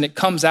baptism, and it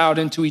comes out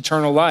into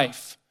eternal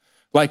life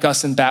like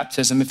us in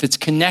baptism. If it's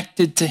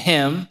connected to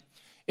him,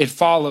 it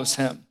follows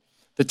him.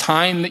 The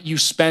time that you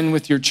spend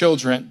with your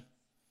children,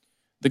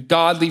 the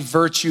godly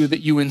virtue that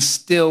you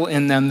instill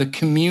in them, the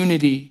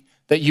community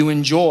that you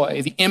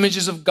enjoy, the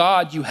images of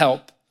God you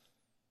help,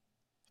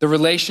 the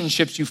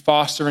relationships you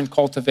foster and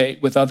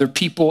cultivate with other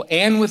people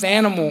and with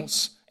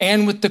animals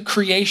and with the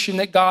creation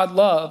that God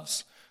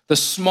loves, the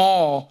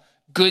small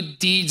good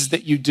deeds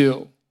that you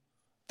do,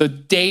 the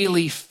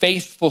daily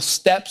faithful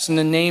steps in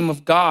the name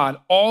of God,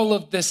 all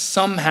of this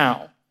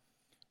somehow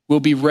will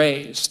be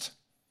raised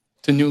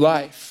to new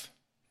life.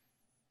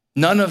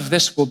 None of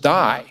this will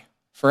die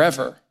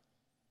forever.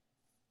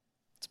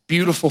 It's a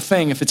beautiful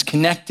thing. If it's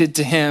connected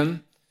to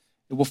him,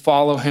 it will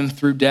follow him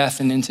through death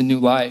and into new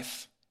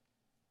life.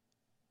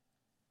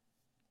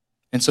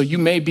 And so you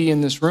may be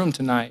in this room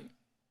tonight,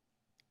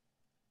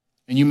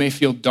 and you may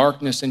feel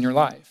darkness in your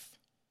life.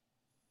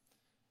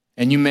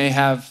 And you may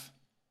have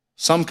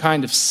some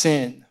kind of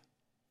sin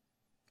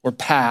or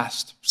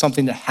past,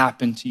 something that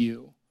happened to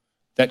you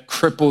that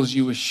cripples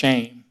you with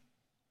shame.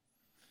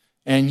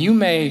 And you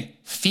may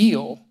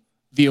feel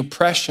the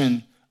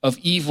oppression of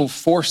evil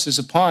forces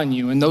upon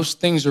you, and those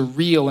things are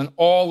real, and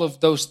all of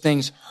those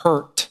things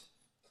hurt.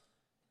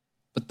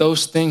 But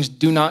those things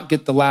do not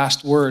get the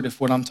last word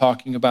if what I'm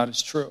talking about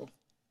is true.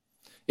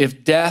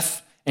 If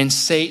death and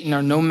Satan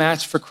are no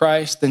match for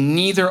Christ, then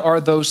neither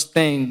are those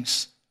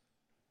things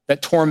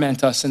that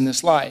torment us in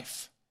this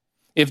life.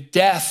 If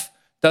death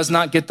does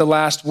not get the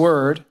last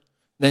word,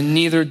 then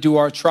neither do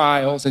our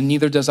trials, and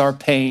neither does our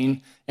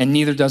pain, and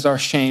neither does our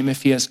shame.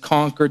 If he has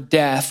conquered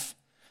death,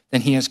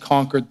 then he has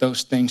conquered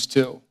those things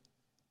too.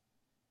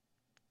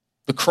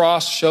 The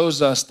cross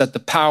shows us that the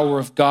power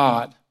of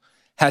God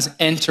has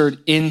entered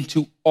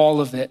into all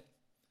of it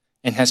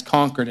and has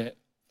conquered it.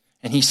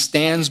 And he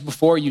stands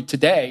before you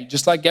today,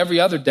 just like every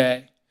other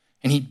day,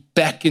 and he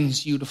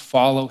beckons you to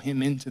follow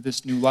him into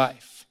this new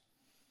life.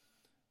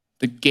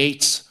 The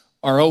gates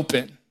are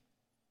open,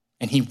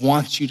 and he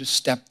wants you to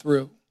step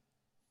through,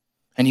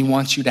 and he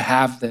wants you to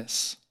have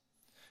this.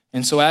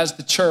 And so as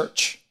the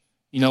church,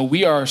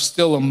 we are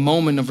still a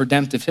moment of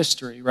redemptive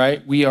history,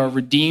 right? We are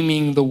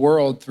redeeming the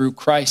world through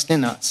Christ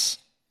in us.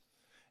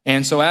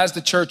 And so as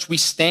the church, we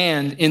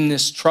stand in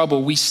this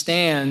trouble. We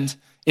stand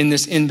in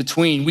this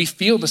in-between. We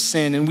feel the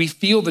sin, and we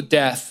feel the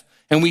death,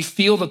 and we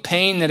feel the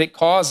pain that it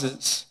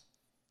causes.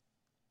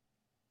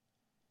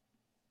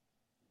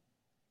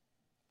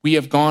 We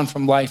have gone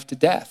from life to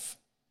death,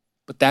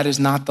 but that is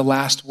not the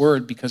last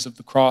word because of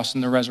the cross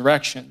and the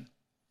resurrection.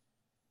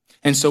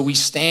 And so we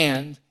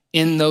stand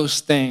in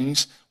those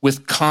things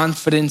with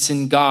confidence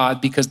in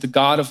God, because the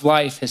God of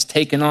life has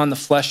taken on the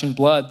flesh and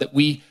blood that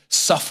we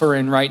suffer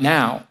in right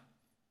now.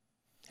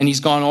 And he's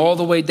gone all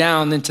the way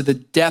down into the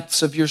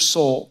depths of your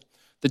soul,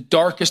 the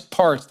darkest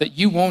parts that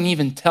you won't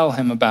even tell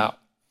him about,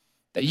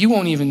 that you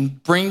won't even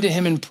bring to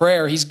him in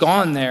prayer. He's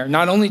gone there.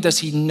 Not only does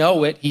he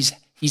know it,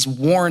 he's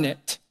worn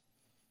it.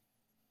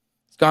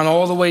 He's gone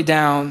all the way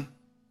down,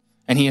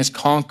 and he has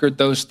conquered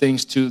those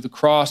things too. The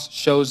cross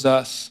shows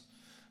us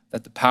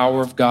that the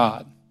power of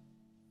God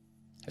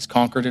has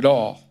conquered it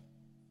all.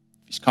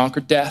 He's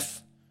conquered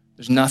death.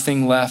 There's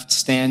nothing left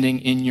standing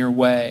in your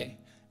way.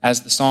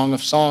 As the Song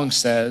of Songs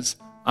says,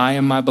 I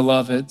am my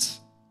beloved's,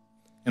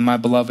 and my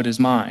beloved is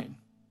mine.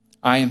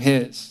 I am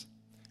his,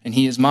 and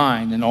he is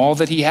mine, and all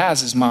that he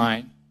has is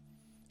mine,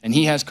 and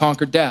he has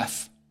conquered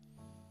death.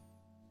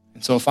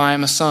 And so if I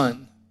am a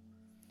son,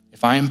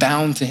 if I am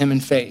bound to him in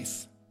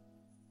faith,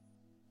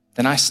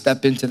 then I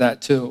step into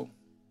that too.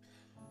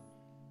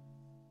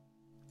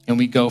 And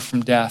we go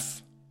from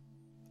death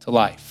to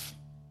life.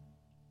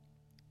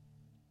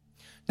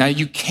 Now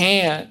you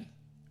can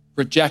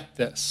reject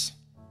this.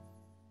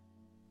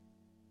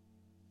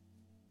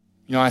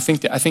 I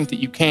think that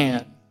you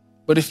can.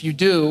 But if you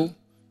do,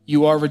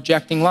 you are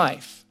rejecting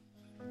life,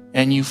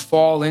 and you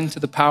fall into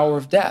the power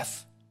of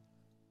death.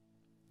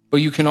 But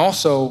you can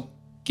also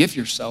give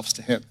yourselves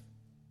to him.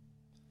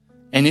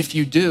 And if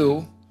you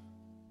do,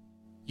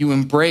 you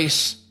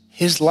embrace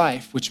his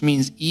life, which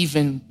means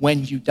even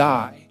when you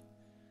die,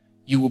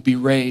 you will be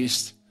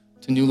raised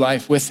to new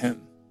life with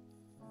him.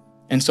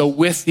 And so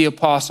with the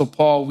Apostle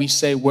Paul, we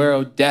say, where,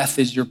 O death,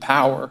 is your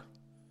power?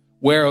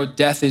 Where, O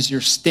death, is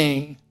your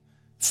sting?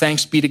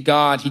 Thanks be to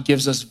God, he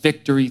gives us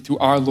victory through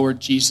our Lord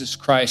Jesus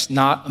Christ,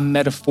 not a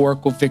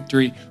metaphorical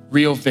victory,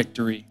 real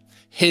victory.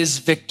 His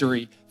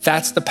victory,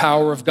 that's the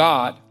power of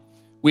God.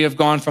 We have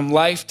gone from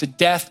life to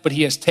death, but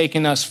he has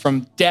taken us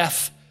from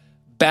death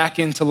back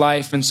into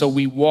life, and so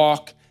we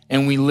walk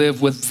and we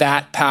live with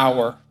that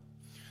power.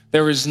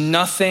 There is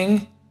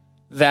nothing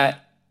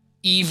that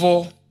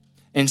evil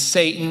and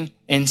Satan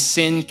and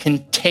sin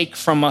can take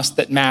from us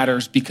that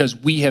matters, because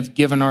we have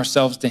given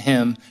ourselves to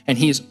him, and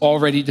he has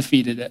already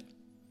defeated it.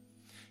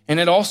 And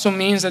it also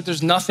means that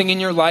there's nothing in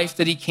your life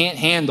that he can't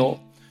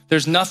handle.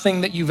 There's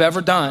nothing that you've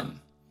ever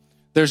done.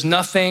 There's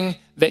nothing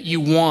that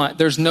you want.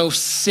 There's no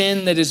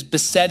sin that is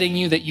besetting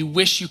you that you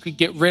wish you could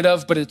get rid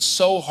of, but it's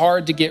so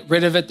hard to get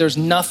rid of it. There's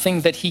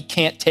nothing that he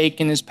can't take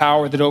in his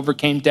power that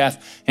overcame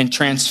death and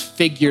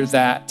transfigure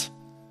that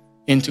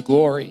into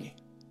glory.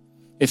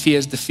 If he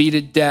has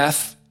defeated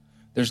death,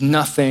 there's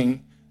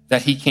nothing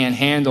that he can't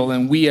handle.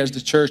 And we as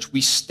the church,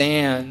 we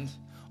stand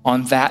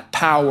on that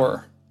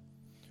power,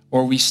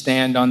 or we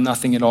stand on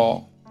nothing at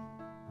all.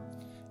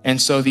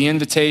 And so the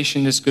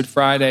invitation this Good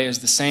Friday is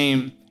the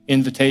same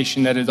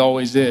invitation that it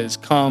always is.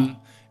 Come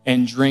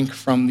and drink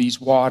from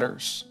these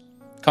waters.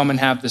 Come and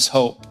have this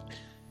hope.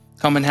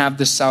 Come and have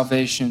this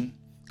salvation.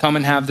 Come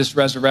and have this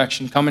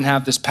resurrection. Come and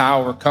have this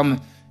power.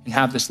 Come and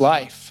have this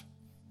life.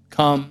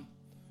 Come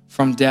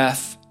from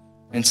death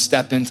and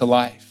step into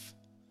life.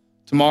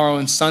 Tomorrow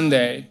and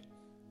Sunday,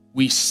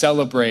 we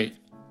celebrate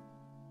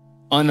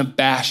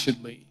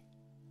unabashedly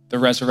the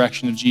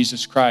resurrection of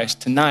Jesus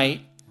Christ.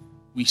 Tonight,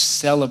 we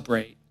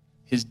celebrate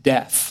his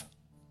death,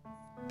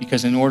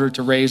 because in order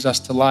to raise us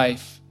to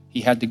life, he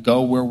had to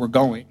go where we're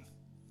going,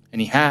 and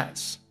he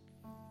has,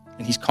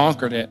 and he's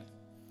conquered it.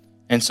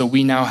 And so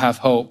we now have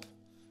hope.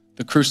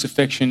 The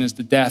crucifixion is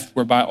the death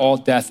whereby all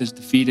death is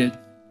defeated.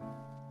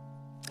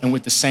 And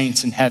with the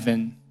saints in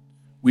heaven,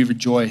 we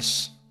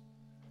rejoice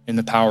in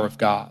the power of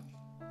God.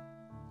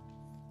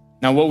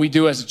 Now, what we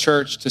do as a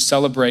church to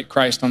celebrate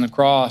Christ on the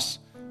cross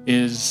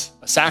is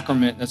a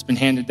sacrament that's been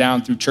handed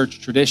down through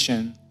church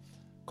tradition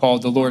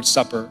called the Lord's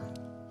Supper,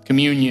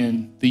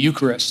 communion, the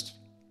Eucharist.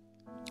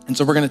 And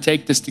so we're going to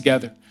take this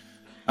together.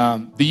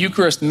 The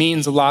Eucharist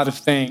means a lot of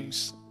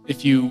things.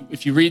 If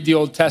you read the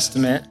Old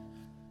Testament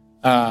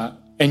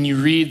and you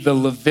read the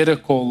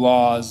Levitical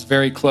laws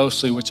very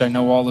closely, which I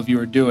know all of you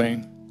are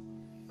doing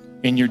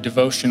in your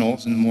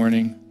devotionals in the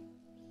morning,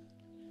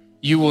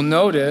 you will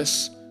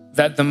notice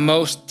that the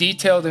most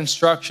detailed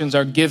instructions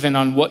are given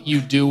on what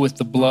you do with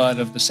the blood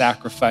of the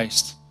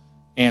sacrificed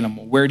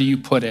animal. Where do you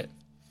put it?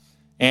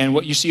 And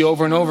what you see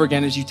over and over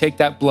again is you take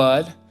that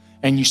blood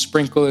and you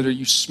sprinkle it or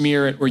you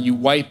smear it or you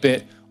wipe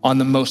it on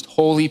the most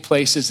holy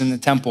places in the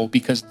temple,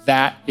 because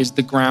that is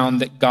the ground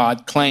that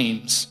God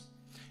claims.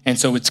 And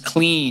so it's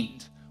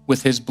cleaned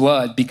with his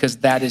blood because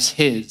that is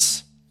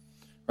his,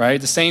 right?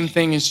 The same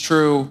thing is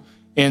true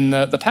in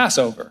the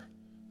Passover,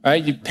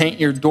 right? You paint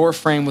your door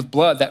frame with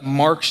blood that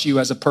marks you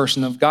as a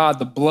person of God.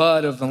 The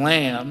blood of the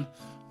lamb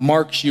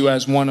marks you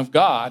as one of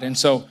God. And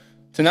so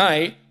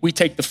tonight we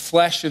take the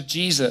flesh of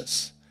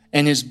Jesus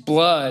and his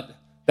blood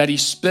that he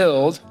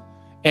spilled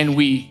and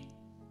we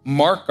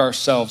mark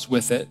ourselves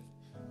with it,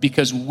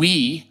 because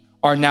we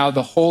are now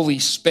the holy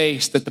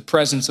space that the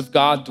presence of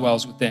God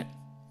dwells within.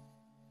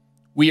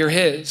 We are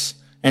his.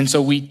 And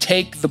so we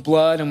take the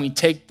blood and we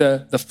take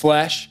the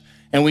flesh,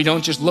 and we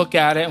don't just look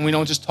at it and we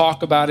don't just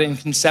talk about it and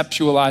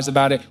conceptualize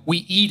about it.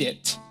 We eat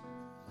it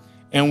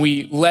and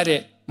we let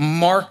it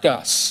mark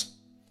us,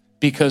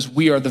 because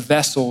we are the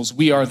vessels,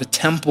 we are the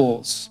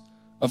temples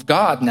of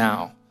God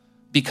now.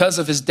 Because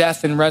of his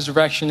death and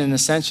resurrection and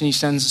ascension, he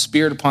sends the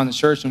Spirit upon the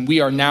church, and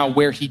we are now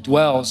where he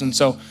dwells. And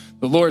so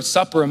the Lord's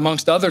Supper,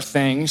 amongst other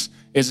things,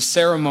 is a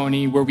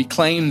ceremony where we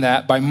claim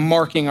that by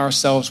marking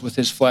ourselves with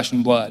his flesh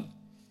and blood,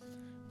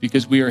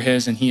 because we are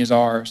his and he is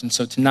ours. And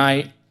so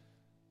tonight,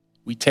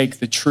 we take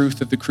the truth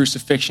of the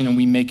crucifixion and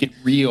we make it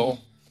real,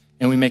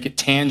 and we make it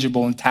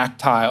tangible and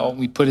tactile.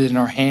 We put it in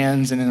our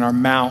hands and in our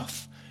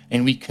mouth,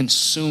 and we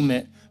consume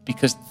it,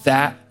 because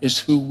that is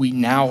who we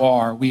now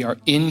are. We are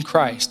in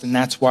Christ, and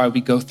that's why we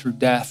go through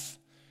death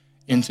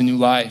into new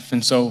life.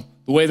 And so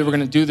the way that we're going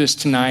to do this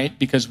tonight,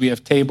 because we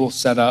have tables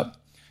set up,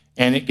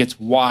 and it gets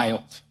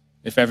wild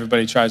if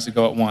everybody tries to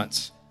go at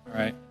once, all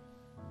right,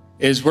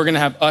 is we're going to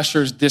have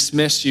ushers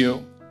dismiss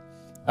you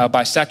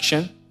by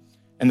section,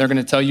 and they're going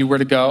to tell you where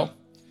to go.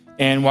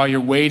 And while you're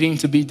waiting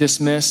to be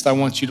dismissed, I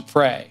want you to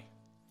pray,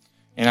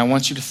 and I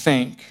want you to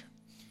think,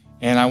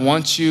 and I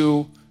want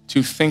you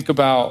to think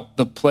about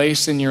the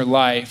place in your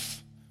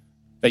life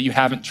that you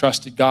haven't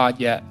trusted God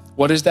yet.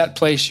 What is that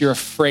place you're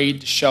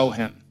afraid to show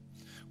him?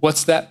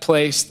 What's that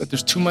place that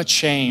there's too much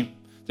shame,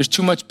 there's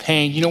too much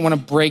pain? You don't want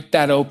to break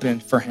that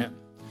open for him.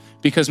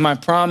 Because my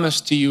promise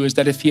to you is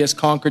that if he has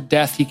conquered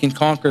death, he can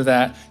conquer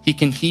that. He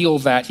can heal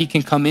that. He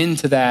can come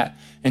into that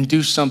and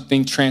do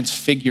something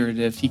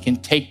transfigurative. He can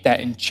take that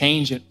and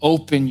change it.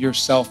 Open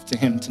yourself to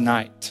him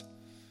tonight.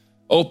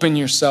 Open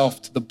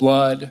yourself to the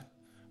blood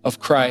of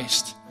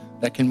Christ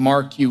that can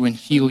mark you and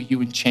heal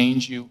you and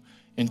change you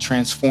and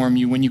transform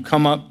you. When you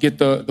come up, get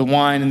the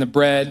wine and the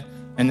bread,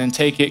 and then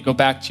take it, go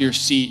back to your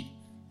seat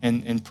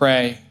and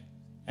pray,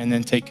 and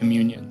then take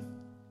communion.